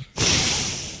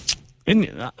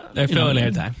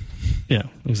airtime. Yeah,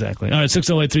 exactly. All right,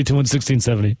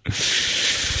 608-321-1670.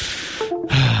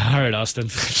 All right, Austin.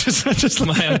 just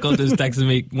my uncle just texted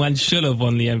me. Wentz should have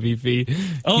won the MVP.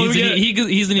 Oh, he's an Eagles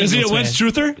is he a Wentz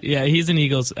truther? Yeah, he's an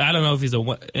Eagles. I don't know if he's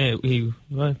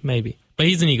maybe, but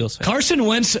he's an Eagles fan. Carson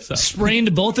Wentz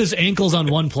sprained both his ankles on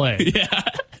one play. Yeah.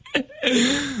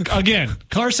 Again,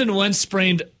 Carson Wentz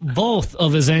sprained both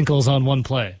of his ankles on one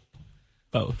play.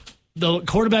 Both. The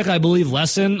quarterback I believe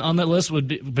less in on that list would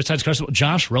be, besides Carson,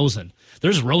 Josh Rosen.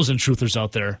 There's Rosen truthers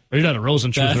out there. You're not a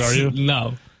Rosen truther, are you?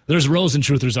 No. There's Rosen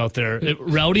truthers out there.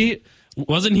 Rowdy,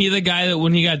 wasn't he the guy that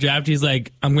when he got drafted, he's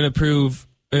like, I'm gonna prove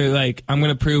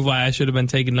why I should have been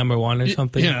taken number 1 or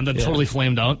something. Yeah, and then totally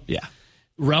flamed out. Yeah.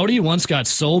 Rowdy once got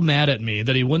so mad at me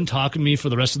that he wouldn't talk to me for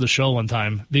the rest of the show one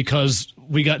time because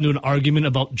we got into an argument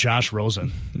about Josh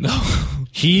Rosen. No,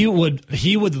 he would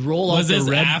roll out the red. Was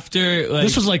this after?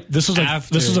 This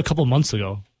was a couple months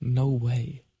ago. No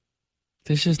way.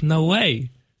 There's just no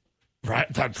way. Right,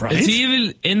 that's right. Is he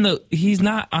even he's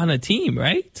not on a team,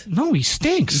 right? No, he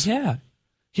stinks. Yeah.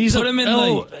 He's Put him in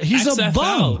he's XFL. a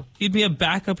bum. He'd be a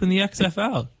backup in the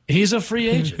XFL. He's a free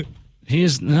agent. He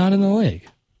is not in the league.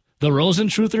 The Rosen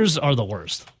truthers are the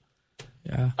worst.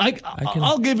 Yeah.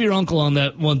 I'll give your uncle on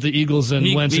that one, the Eagles and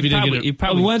Wentz, if he didn't get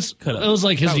it. Wentz, it was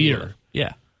like his year. Would've.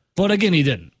 Yeah. But again, he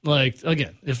didn't.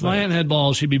 If my aunt had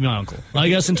balls, she'd be my uncle. I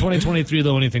guess in 2023,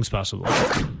 though, anything's possible.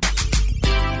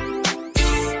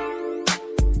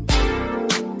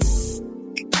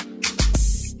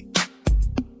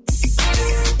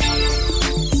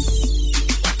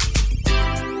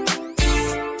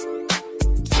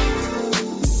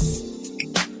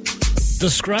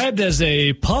 Described as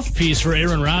a puff piece for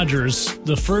Aaron Rodgers,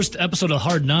 the first episode of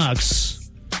Hard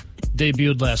Knocks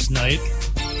debuted last night.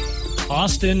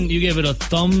 Austin, you gave it a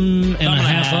thumb and a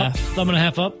half up. Thumb and a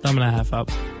half up? Thumb and a half up.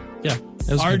 Yeah.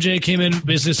 RJ came in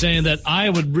basically saying that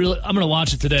I'm going to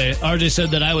watch it today. RJ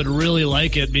said that I would really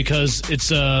like it because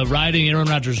it's riding Aaron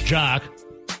Rodgers' jock.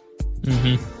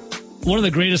 Mm-hmm. One of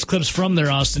the greatest clips from there,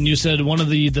 Austin, you said one of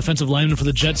the defensive linemen for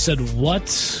the Jets said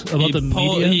what about the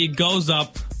media? He goes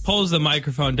up, pulls the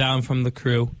microphone down from the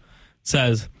crew,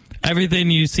 says,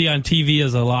 everything you see on TV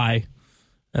is a lie,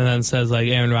 and then says, like,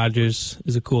 Aaron Rodgers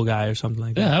is a cool guy or something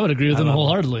like that. Yeah, I would agree with him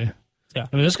wholeheartedly. Yeah.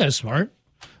 I mean, this guy's smart.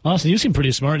 Austin, you seem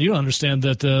pretty smart. You understand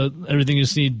that everything you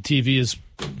see on TV is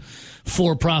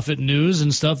for-profit news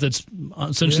and stuff that's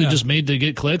essentially just made to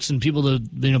get clicks and people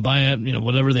to buy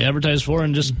whatever they advertise for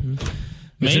and just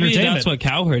maybe that's what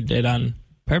Cowherd did on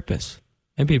purpose.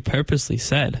 Maybe he purposely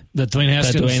said that Dwayne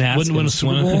Haskins wouldn't win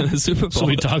a Super Bowl. So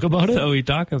we talk about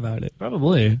it.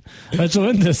 Probably. Right, so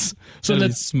in this, so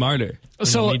that's smarter.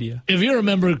 So the media. If you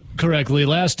remember correctly,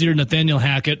 last year Nathaniel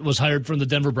Hackett was hired from the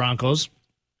Denver Broncos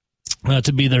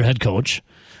to be their head coach,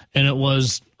 and it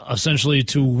was essentially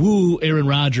to woo Aaron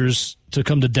Rodgers to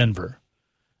come to Denver.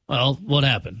 Well, what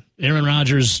happened? Aaron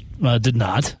Rodgers did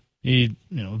not. He,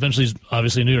 eventually is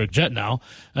obviously a New York Jet now.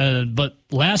 But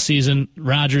last season,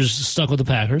 Rodgers stuck with the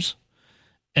Packers,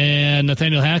 and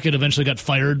Nathaniel Hackett eventually got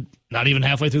fired not even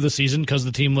halfway through the season because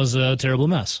the team was a terrible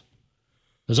mess.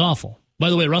 It was awful. By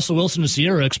the way, Russell Wilson and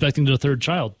Sierra expecting their third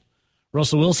child.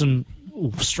 Russell Wilson,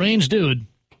 strange dude,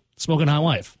 smoking hot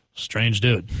wife. Strange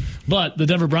dude. But the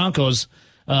Denver Broncos,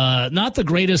 not the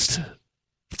greatest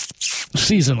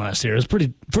season last year. It was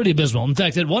pretty abysmal. In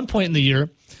fact, at one point in the year,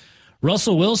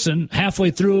 Russell Wilson, halfway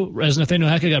through, as Nathaniel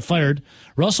Hackett got fired,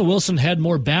 Russell Wilson had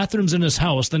more bathrooms in his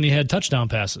house than he had touchdown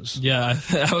passes. Yeah,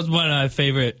 that was one of my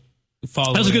favorite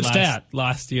followers. That was a good stat.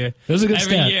 Last year. That was a good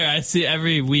stat.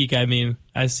 Every week,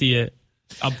 I see it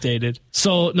updated.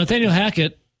 So Nathaniel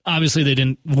Hackett, obviously they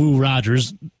didn't woo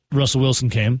Rodgers. Russell Wilson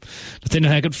came.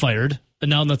 Nathaniel Hackett fired. And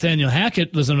now Nathaniel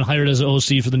Hackett was hired as an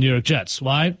OC for the New York Jets.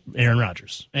 Why? Aaron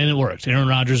Rodgers. And it worked. Aaron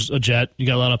Rodgers, a Jet. You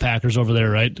got a lot of Packers over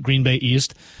there, right? Green Bay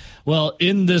East. Well,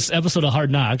 in this episode of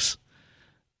Hard Knocks,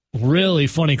 really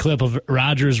funny clip of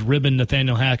Rodgers ribbing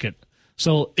Nathaniel Hackett.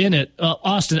 So in it,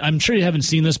 Austin, I'm sure you haven't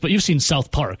seen this, but you've seen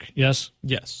South Park, yes?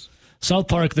 Yes. South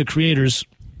Park, the creators,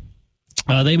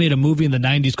 they made a movie in the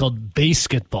 90s called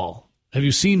Basketball. Have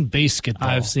you seen Basketball?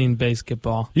 I've seen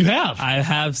Basketball. You have? I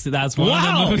have. That's one of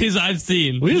the movies I've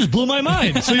seen. Well, you just blew my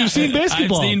mind. So you've seen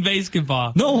Basketball? I've seen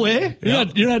Basketball. No way.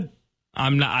 You're not.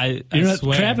 I'm not. You're not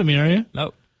crapping me, are you?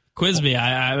 Nope. Quiz me.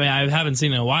 I mean, I haven't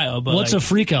seen it in a while. But what's a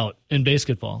freak out in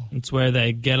Basketball? It's where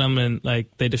they get them and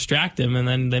they distract them and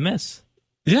then they miss.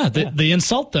 Yeah, they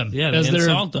insult them. Yeah, they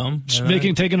insult them.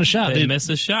 Taking a shot. They miss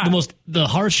a shot. The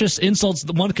harshest insults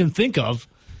that one can think of.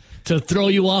 To throw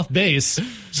you off base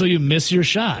so you miss your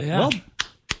shot. Yeah.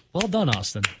 Well done,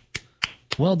 Austin.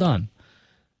 Well done.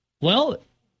 Well,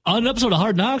 on an episode of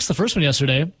Hard Knocks, the first one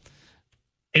yesterday,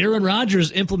 Aaron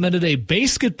Rodgers implemented a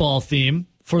basketball theme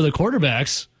for the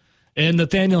quarterbacks and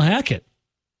Nathaniel Hackett.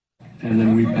 And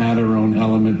then we add our own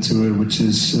element to it, which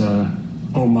is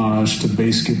homage to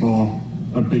basketball.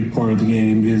 A big part of the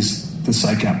game is the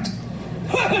psych out.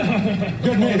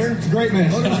 Good man. Great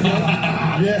man.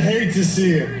 Yeah, hate to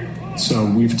see it. So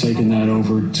we've taken that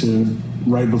over to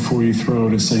right before you throw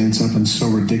to saying something so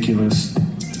ridiculous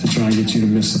to try and get you to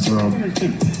miss the throw.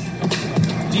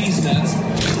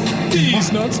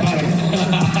 These nuts. Got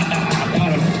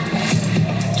him.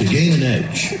 To gain an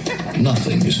edge,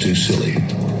 nothing is too silly.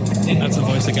 That's the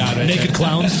voice of God right Naked there.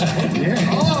 clowns. Yeah.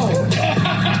 Oh.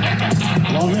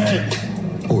 Love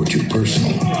it. Or too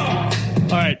personal.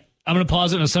 All right, I'm going to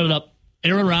pause it and set it up.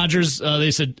 Aaron Rodgers,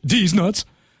 they said, "These nuts,"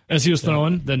 as he was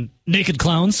throwing. Then naked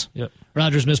clowns. Yep.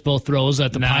 Rodgers missed both throws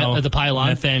at the pylon.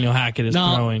 Nathaniel Hackett is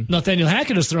throwing. Nathaniel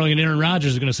Hackett is throwing, and Aaron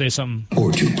Rodgers is going to say something.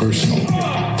 Or too personal.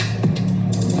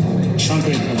 Sean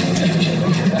Payton.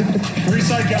 Three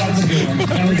side guys.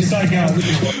 Three side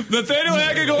guys. Nathaniel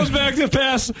Hackett goes back to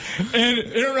pass, and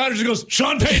Aaron Rodgers goes,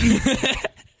 "Sean Payton."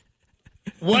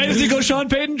 Why does he go Sean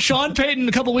Payton? Sean Payton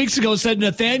a couple weeks ago said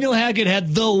Nathaniel Hackett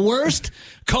had the worst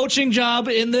coaching job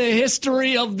in the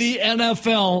history of the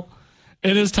NFL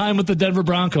in his time with the Denver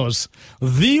Broncos.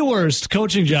 The worst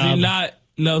coaching job. Do you not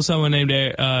know someone named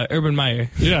Urban Meyer?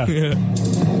 Yeah.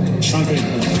 Sean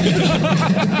Payton.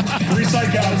 Three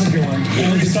side guys.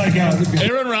 Three side guys.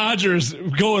 Aaron Rodgers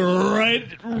going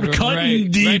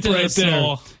cutting deep right there.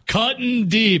 Soul. Cutting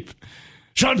deep.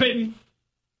 Sean Payton.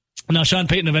 Now, Sean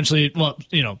Payton eventually,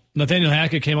 Nathaniel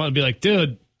Hackett came out and be like,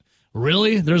 "Dude,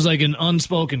 really? There's like an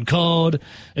unspoken code.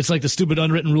 It's like the stupid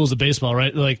unwritten rules of baseball,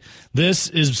 right? Like, this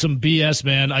is some BS,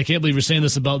 man. I can't believe you're saying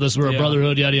this about this. We're a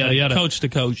brotherhood, yada, yada, yada. Coach to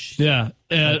coach. Yeah.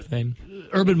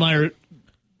 Urban Meyer,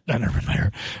 not Urban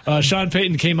Meyer, Sean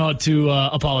Payton came out to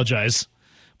apologize.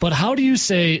 But how do you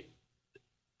say,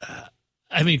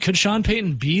 I mean, could Sean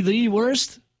Payton be the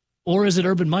worst? Or is it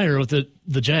Urban Meyer with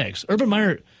the Jags? Urban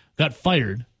Meyer got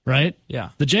fired, right? Yeah.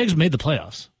 The Jags made the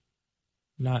playoffs.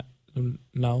 No.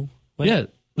 Wait, yeah.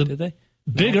 Did they?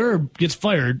 Big Herb gets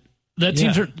fired. That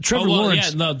team, Trevor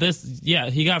Lawrence.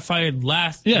 He got fired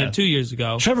 2 years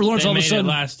ago. Trevor Lawrence all of a sudden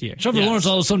last year. Trevor Lawrence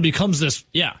all of a sudden becomes this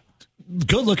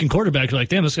good-looking quarterback. You're like,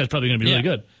 damn, this guy's probably going to be really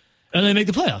good. And they make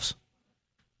the playoffs.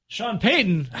 Sean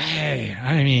Payton, hey,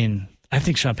 I mean, I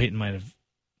think Sean Payton might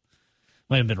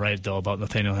have been right, though, about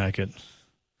Nathaniel Hackett.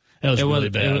 That was really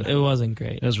bad. It wasn't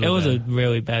great. It was a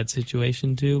really bad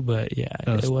situation, too, but yeah,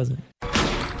 it wasn't.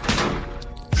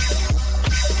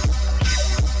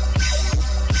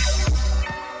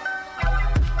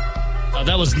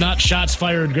 That was not shots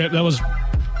fired, Grant. That was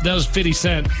 50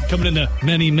 Cent coming into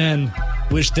Many Men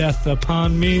Wish Death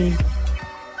Upon Me.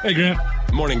 Hey, Grant.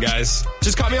 Morning, guys.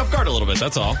 Just caught me off guard a little bit,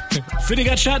 that's all. 50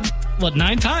 got shot,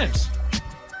 9 times?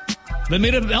 They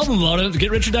made an album about it.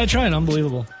 Get Rich or Die Trying.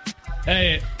 Unbelievable.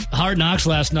 Hey, Hard Knocks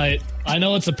last night. I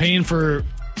know it's a pain for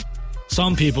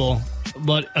some people,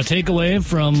 but a takeaway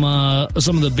from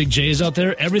some of the big J's out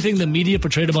there, everything the media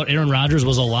portrayed about Aaron Rodgers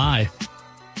was a lie.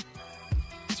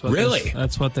 Really?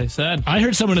 That's what they said. I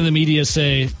heard someone in the media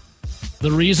say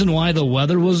the reason why the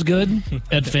weather was good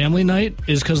at family night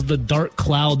is because the dark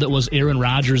cloud that was Aaron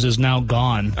Rodgers is now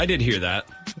gone. I did hear that.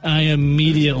 I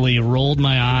immediately rolled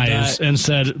my eyes and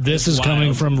said, this is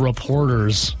coming from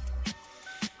reporters.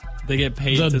 They get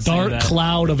paid to say that. The dark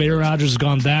cloud of Aaron Rodgers is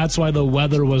gone. That's why the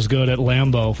weather was good at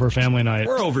Lambeau for family night.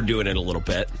 We're overdoing it a little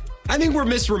bit. I think we're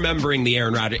misremembering the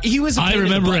Aaron Rodgers. He was a pain I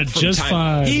remember in the it butt just from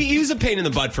fine. He was a pain in the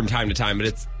butt from time to time, but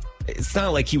it's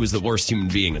not like he was the worst human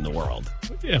being in the world.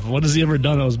 Yeah, what has he ever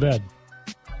done that was bad?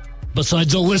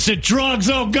 Besides illicit drugs,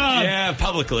 oh God! Yeah,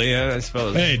 publicly, I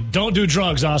suppose. Hey, don't do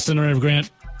drugs, Austin or Grant.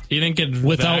 He didn't get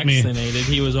without vaccinated. Me.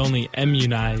 He was only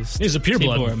immunized. He's a pureblood.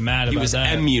 People were mad about that. He was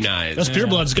immunized. Us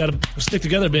purebloods got to stick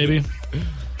together, baby.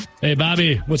 Hey,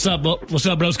 Bobby, what's up? What's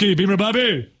up, broski? Beamer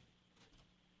Bobby.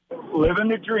 Living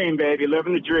the dream, baby.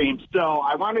 Living the dream. So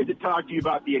I wanted to talk to you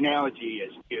about the analogy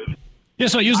as used. Yeah,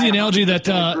 so I use the analogy that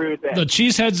the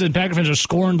Cheeseheads and Packer fans are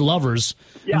scorned lovers,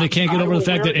 and they can't get over the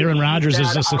fact that Aaron Rodgers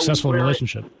is a successful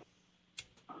relationship.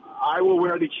 I will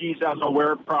wear the cheese house. I'll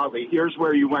wear it proudly. Here's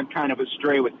where you went kind of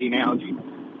astray with the analogy.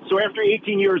 So after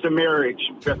 18 years of marriage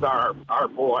with our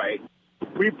boy,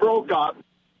 we broke up.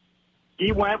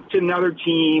 He went to another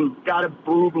team, got a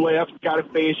boob lift, got a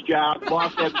face job,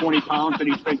 lost that 20 pounds that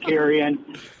he's been carrying.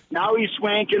 Now he's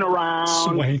swanking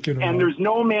around. And there's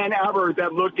no man ever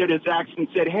that looked at his ex and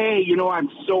said, hey, I'm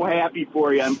so happy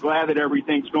for you. I'm glad that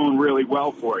everything's going really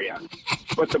well for you.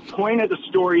 But the point of the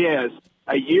story is,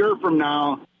 a year from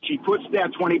now, she puts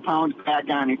that 20 pounds back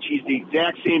on, and she's the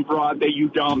exact same broad that you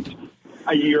dumped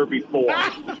a year before.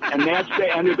 And that's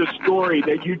the end of the story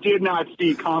that you did not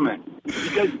see coming.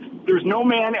 Because there's no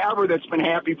man ever that's been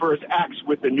happy for his ex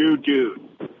with the new dude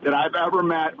that I've ever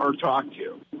met or talked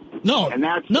to. No. And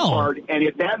that's the part. And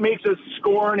if that makes us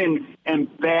scorn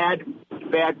and bad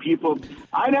people,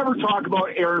 I never talk about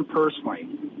Aaron personally.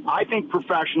 I think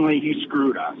professionally he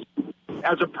screwed us.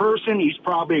 As a person, he's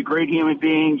probably a great human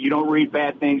being. You don't read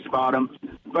bad things about him.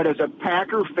 But as a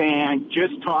Packer fan,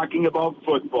 just talking about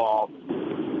football,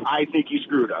 I think he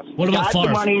screwed us. What about Got Favre?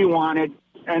 the money he wanted,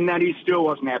 and then he still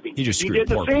wasn't happy. He just did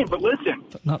the screwed same. But listen,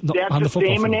 that's the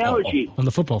same analogy. On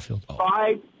the football field.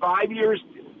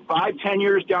 10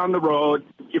 years down the road,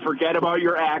 you forget about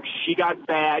your ex. She got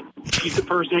fat. She's the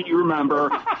person that you remember,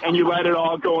 and you let it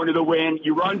all go into the wind.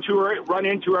 You run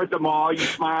into her at the mall. You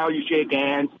smile, you shake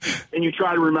hands, and you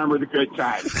try to remember the good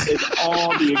times. It's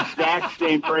all the exact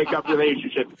same breakup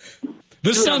relationship.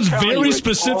 This sounds very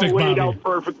specific, Bobby. Bobby.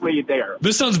 Perfectly there.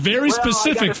 This sounds very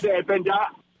specific. I gotta say,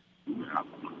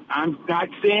 I'm not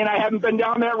saying I haven't been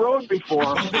down that road before.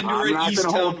 I'm not going to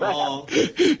hold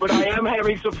back. But I am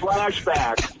having some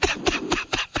flashbacks.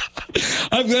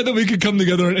 I'm glad that we could come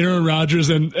together on Aaron Rodgers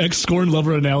and ex-scorn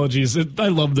lover analogies. I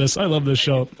love this. I love this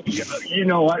show. You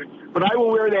know what? But I will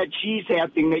wear that cheese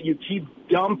hat thing that you keep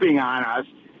dumping on us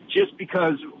just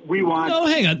because we want. No,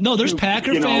 hang on. No, there's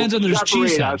Packer fans and there's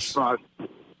cheese heads.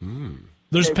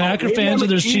 There's Packer fans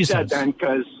and there's cheese heads.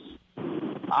 Because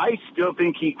I still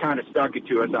think he kind of stuck it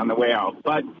to us on the way out.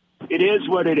 But It is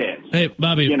what it is. Hey,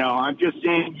 Bobby. You know, I'm just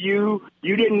saying you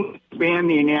didn't expand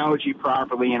the analogy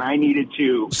properly, and I needed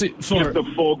to give the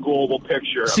full global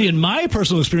picture. See, in my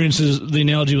personal experiences, the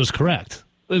analogy was correct.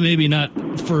 Maybe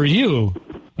not for you,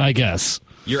 I guess.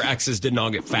 Your exes didn't all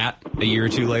get fat a year or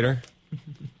two later?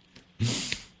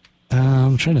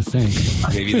 I'm trying to think.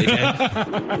 Maybe they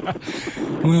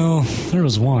did. Well, there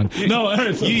was one. No,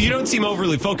 you don't seem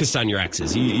overly focused on your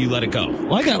exes. You let it go.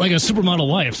 Well, I got like a supermodel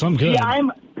wife, so I'm good. Yeah,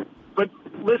 but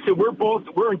listen,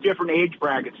 we're in different age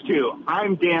brackets too.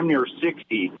 I'm damn near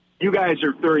 60. You guys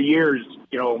are 30 years,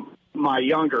 my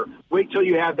younger. Wait till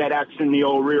you have that X in the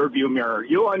old rear view mirror.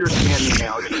 You'll understand the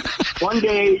analogy. One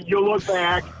day you'll look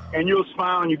back and you'll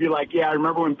smile and you'll be like, yeah, I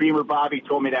remember when Beamer Bobby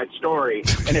told me that story,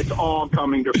 and it's all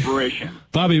coming to fruition.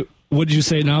 Bobby, what did you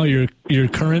say now? Your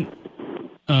current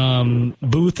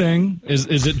boo thing?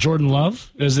 Is it Jordan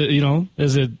Love? Is it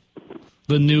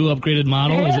the new upgraded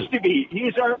model? It has to be.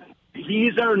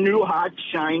 He's our new hot,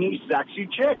 shiny, sexy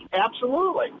chick.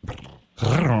 Absolutely.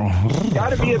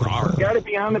 Gotta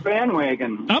be on the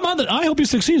bandwagon. I hope he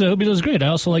succeeds. I hope he does great. I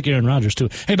also like Aaron Rodgers too.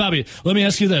 Hey, Bobby, let me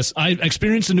ask you this. I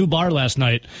experienced a new bar last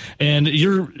night, and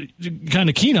you're kind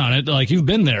of keen on it. Like, you've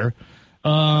been there.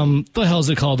 What the hell is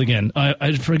it called again?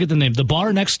 I forget the name. The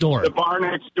Bar Next Door. The Bar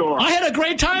Next Door. I had a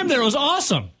great time there. It was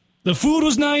awesome. The food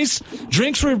was nice.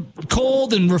 Drinks were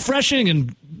cold and refreshing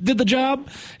and did the job.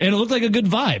 And it looked like a good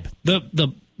vibe.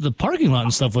 The parking lot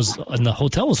and stuff and the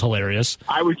hotel was hilarious.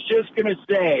 I was just going to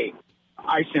say,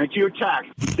 I sent you a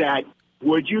text that,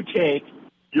 would you take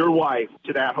your wife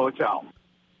to that hotel?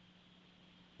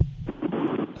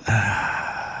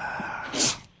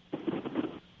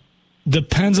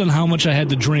 Depends on how much I had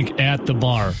to drink at the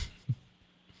bar.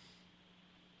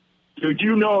 Did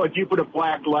you know if you put a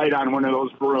black light on one of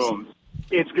those rooms,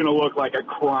 it's going to look like a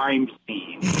crime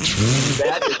scene?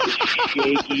 That is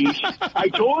shaky. I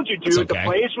told you, dude, the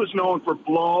place was known for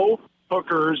blow,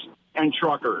 hookers, and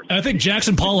truckers. I think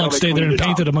Jackson Pollock stayed there and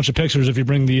painted a bunch of pictures if you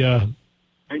bring the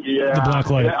black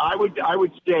light. I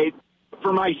would say,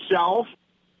 for myself,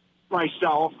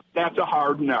 that's a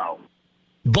hard no.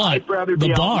 But I'd rather be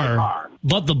the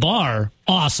bar,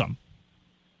 awesome.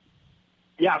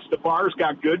 Yes, the bar's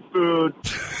got good food,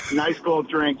 nice cold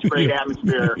drinks, great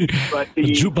atmosphere. But the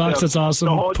jukebox, that's awesome.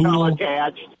 The hotel pool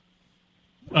attached.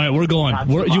 All right, we're going.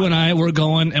 You and I, we're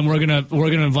going, and we're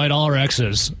gonna invite all our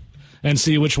exes and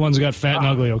see which ones got fat and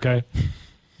ugly. Okay.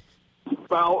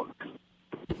 Well,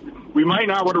 we might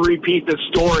not want to repeat this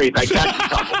story.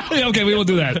 Okay, we won't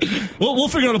do that. We'll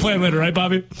figure out a plan later, right,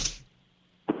 Bobby?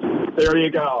 There you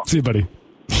go. See you, buddy.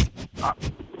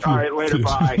 All right, later,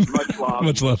 bye. Much love.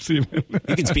 Much love. See you, man.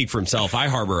 He can speak for himself. I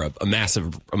harbor a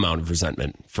massive amount of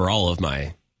resentment for all of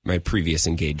my previous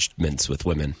engagements with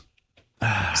women.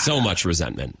 So much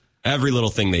resentment. Every little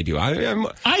thing they do. I'm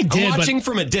watching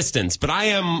from a distance, but I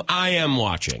am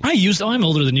watching. I'm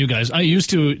older than you guys. I used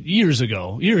to years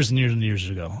and years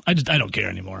ago. I don't care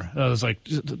anymore. I was like,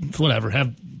 whatever.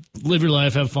 Live your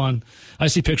life, have fun. I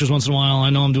see pictures once in a while. I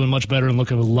know I'm doing much better and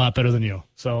looking a lot better than you.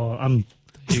 So I'm.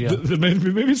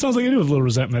 Maybe it sounds like I do have a little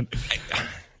resentment.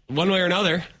 One way or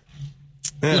another.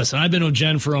 Yeah. Listen, I've been with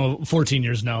Jen for 14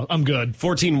 years now. I'm good.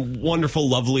 14 wonderful,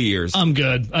 lovely years. I'm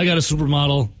good. I got a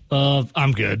supermodel.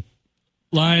 I'm good.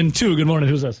 Line 2, good morning.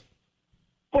 Who's this?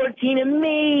 14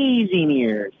 amazing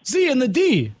years. Z and the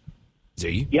D.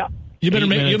 Z? Yep. You better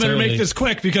make this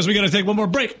quick because we got to take one more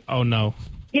break. Oh, no.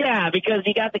 Yeah, because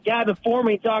you got the guy before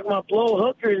me talking about blow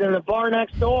hookers in the bar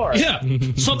next door. Yeah,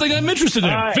 something I'm interested in.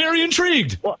 Right. Very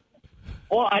intrigued.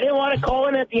 Well, I didn't want to call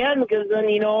in at the end because then,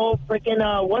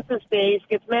 freaking what's-his-face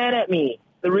gets mad at me.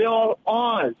 The real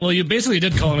Oz. Well, you basically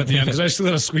did call in at the end because I still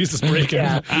got to squeeze this break in.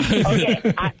 Yeah.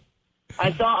 Okay,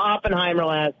 I saw Oppenheimer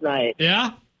last night.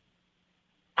 Yeah?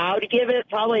 I would give it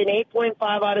probably an 8.5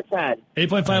 out of 10.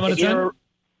 8.5 out of 10?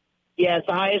 Yeah, it's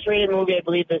the highest rated movie, I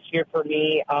believe, this year for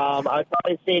me. I'd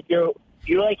probably say if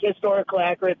you like historical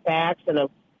accurate facts and a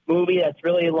movie that's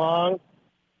really long,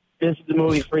 this is the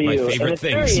movie for you. My favorite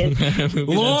things.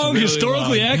 Long, really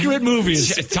historically accurate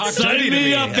movies. Talk dirty to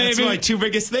me. Up, baby. That's my two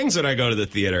biggest things when I go to the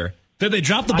theater. Did they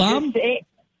drop the bomb? They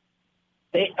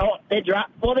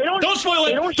drop. Well, they don't. Don't spoil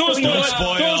it.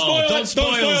 Don't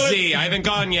spoil Z. I haven't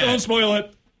gone yet. Don't spoil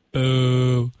it.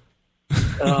 Boo.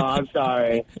 Oh, I'm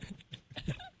sorry.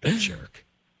 Jerk.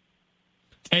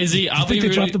 Hey, Z, I'll think they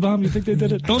dropped the bomb? You think they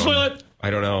did it? Don't spoil it.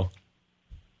 I don't know.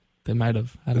 They might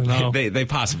have. I don't know. They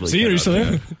possibly. Z, are you still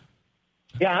there?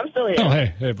 Yeah, I'm still here. Oh,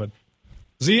 hey, bud.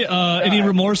 Z, any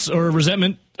remorse or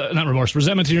resentment? Not remorse.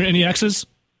 Resentment to any exes?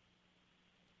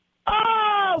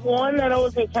 got one that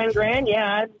owes me $10,000,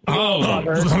 yeah.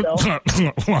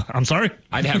 I'm sorry.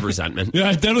 I'd have resentment. Yeah,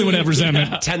 I definitely would have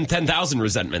resentment. 10,000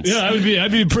 resentments. Yeah,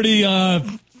 I'd be pretty.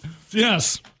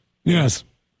 Yes.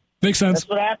 Makes sense. That's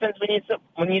what happens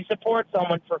when you support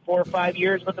someone for 4 or 5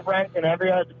 years with the rent and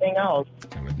every other thing else.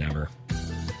 I would never.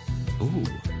 Ooh.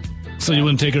 So you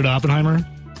wouldn't take her to Oppenheimer?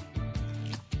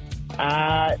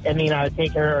 I would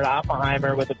take her to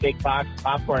Oppenheimer with a big box of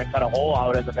popcorn and cut a hole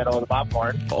out in the middle of the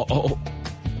popcorn. Oh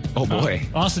boy.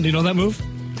 Austin, do you know that move?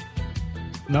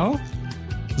 No?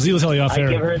 Z will tell you off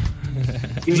air.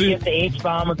 You give the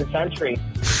H-bomb of the century.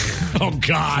 Oh,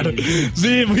 God.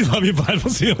 Z, we love you, bud.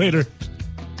 We'll see you later.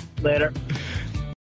 Later.